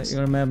कुछ एक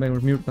मिनट मैं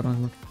म्यूट कर रहा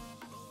हूँ।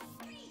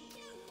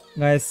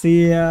 Guys, see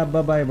ya.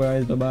 Bye bye,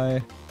 guys. Bye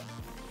bye.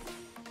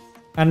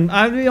 And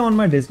I'll be on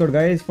my Discord,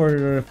 guys, for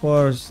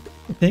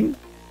thing.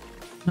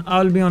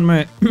 I'll be on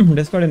my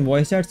Discord in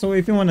voice chat. So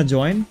if you want to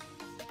join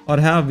or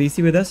have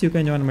VC with us, you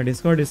can join my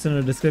Discord. It's in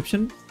the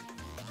description.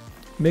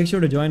 Make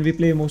sure to join. We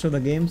play most of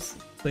the games.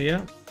 So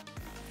yeah,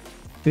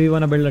 we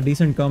want to build a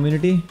decent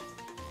community.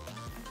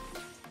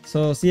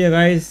 So see ya,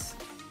 guys.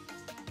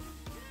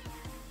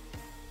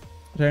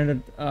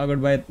 Rendered,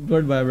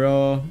 goodbye,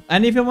 bro.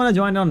 And if you want to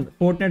join on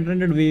Fortnite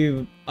Rendered,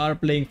 we are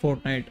playing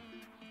Fortnite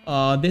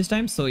this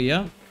time. So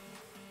yeah.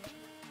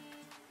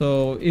 So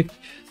if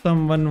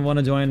someone want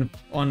to join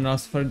on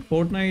us for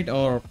Fortnite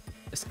or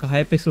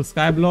Hypixel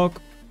Skyblock,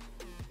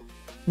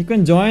 you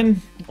can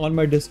join on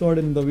my Discord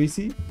in the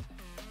VC.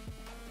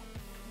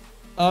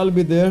 I'll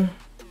be there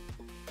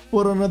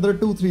for another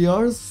 2-3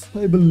 hours,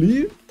 I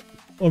believe,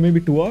 or maybe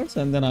 2 hours,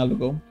 and then I'll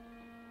go.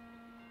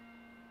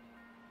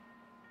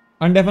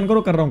 अनडेफन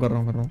करो, कर रहा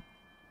हूँ।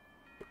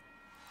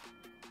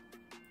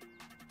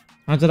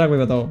 हाँ चिराग भाई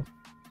बताओ।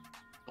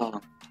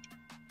 हाँ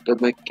तो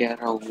मैं कह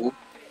रहा हूँ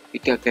कि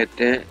क्या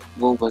कहते हैं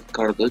वो मत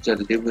कर दो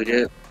जल्दी,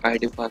 मुझे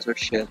आईडी पासवर्ड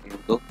शेयर कर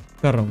दो।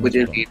 कर रहा हूँ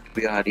मुझे नींद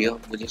भी आ रही है और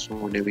मुझे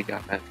सोने भी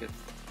जाना है फिर।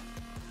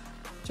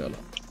 चलो।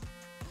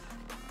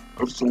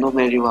 और सुनो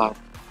मेरी बात,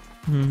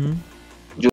 हम्म।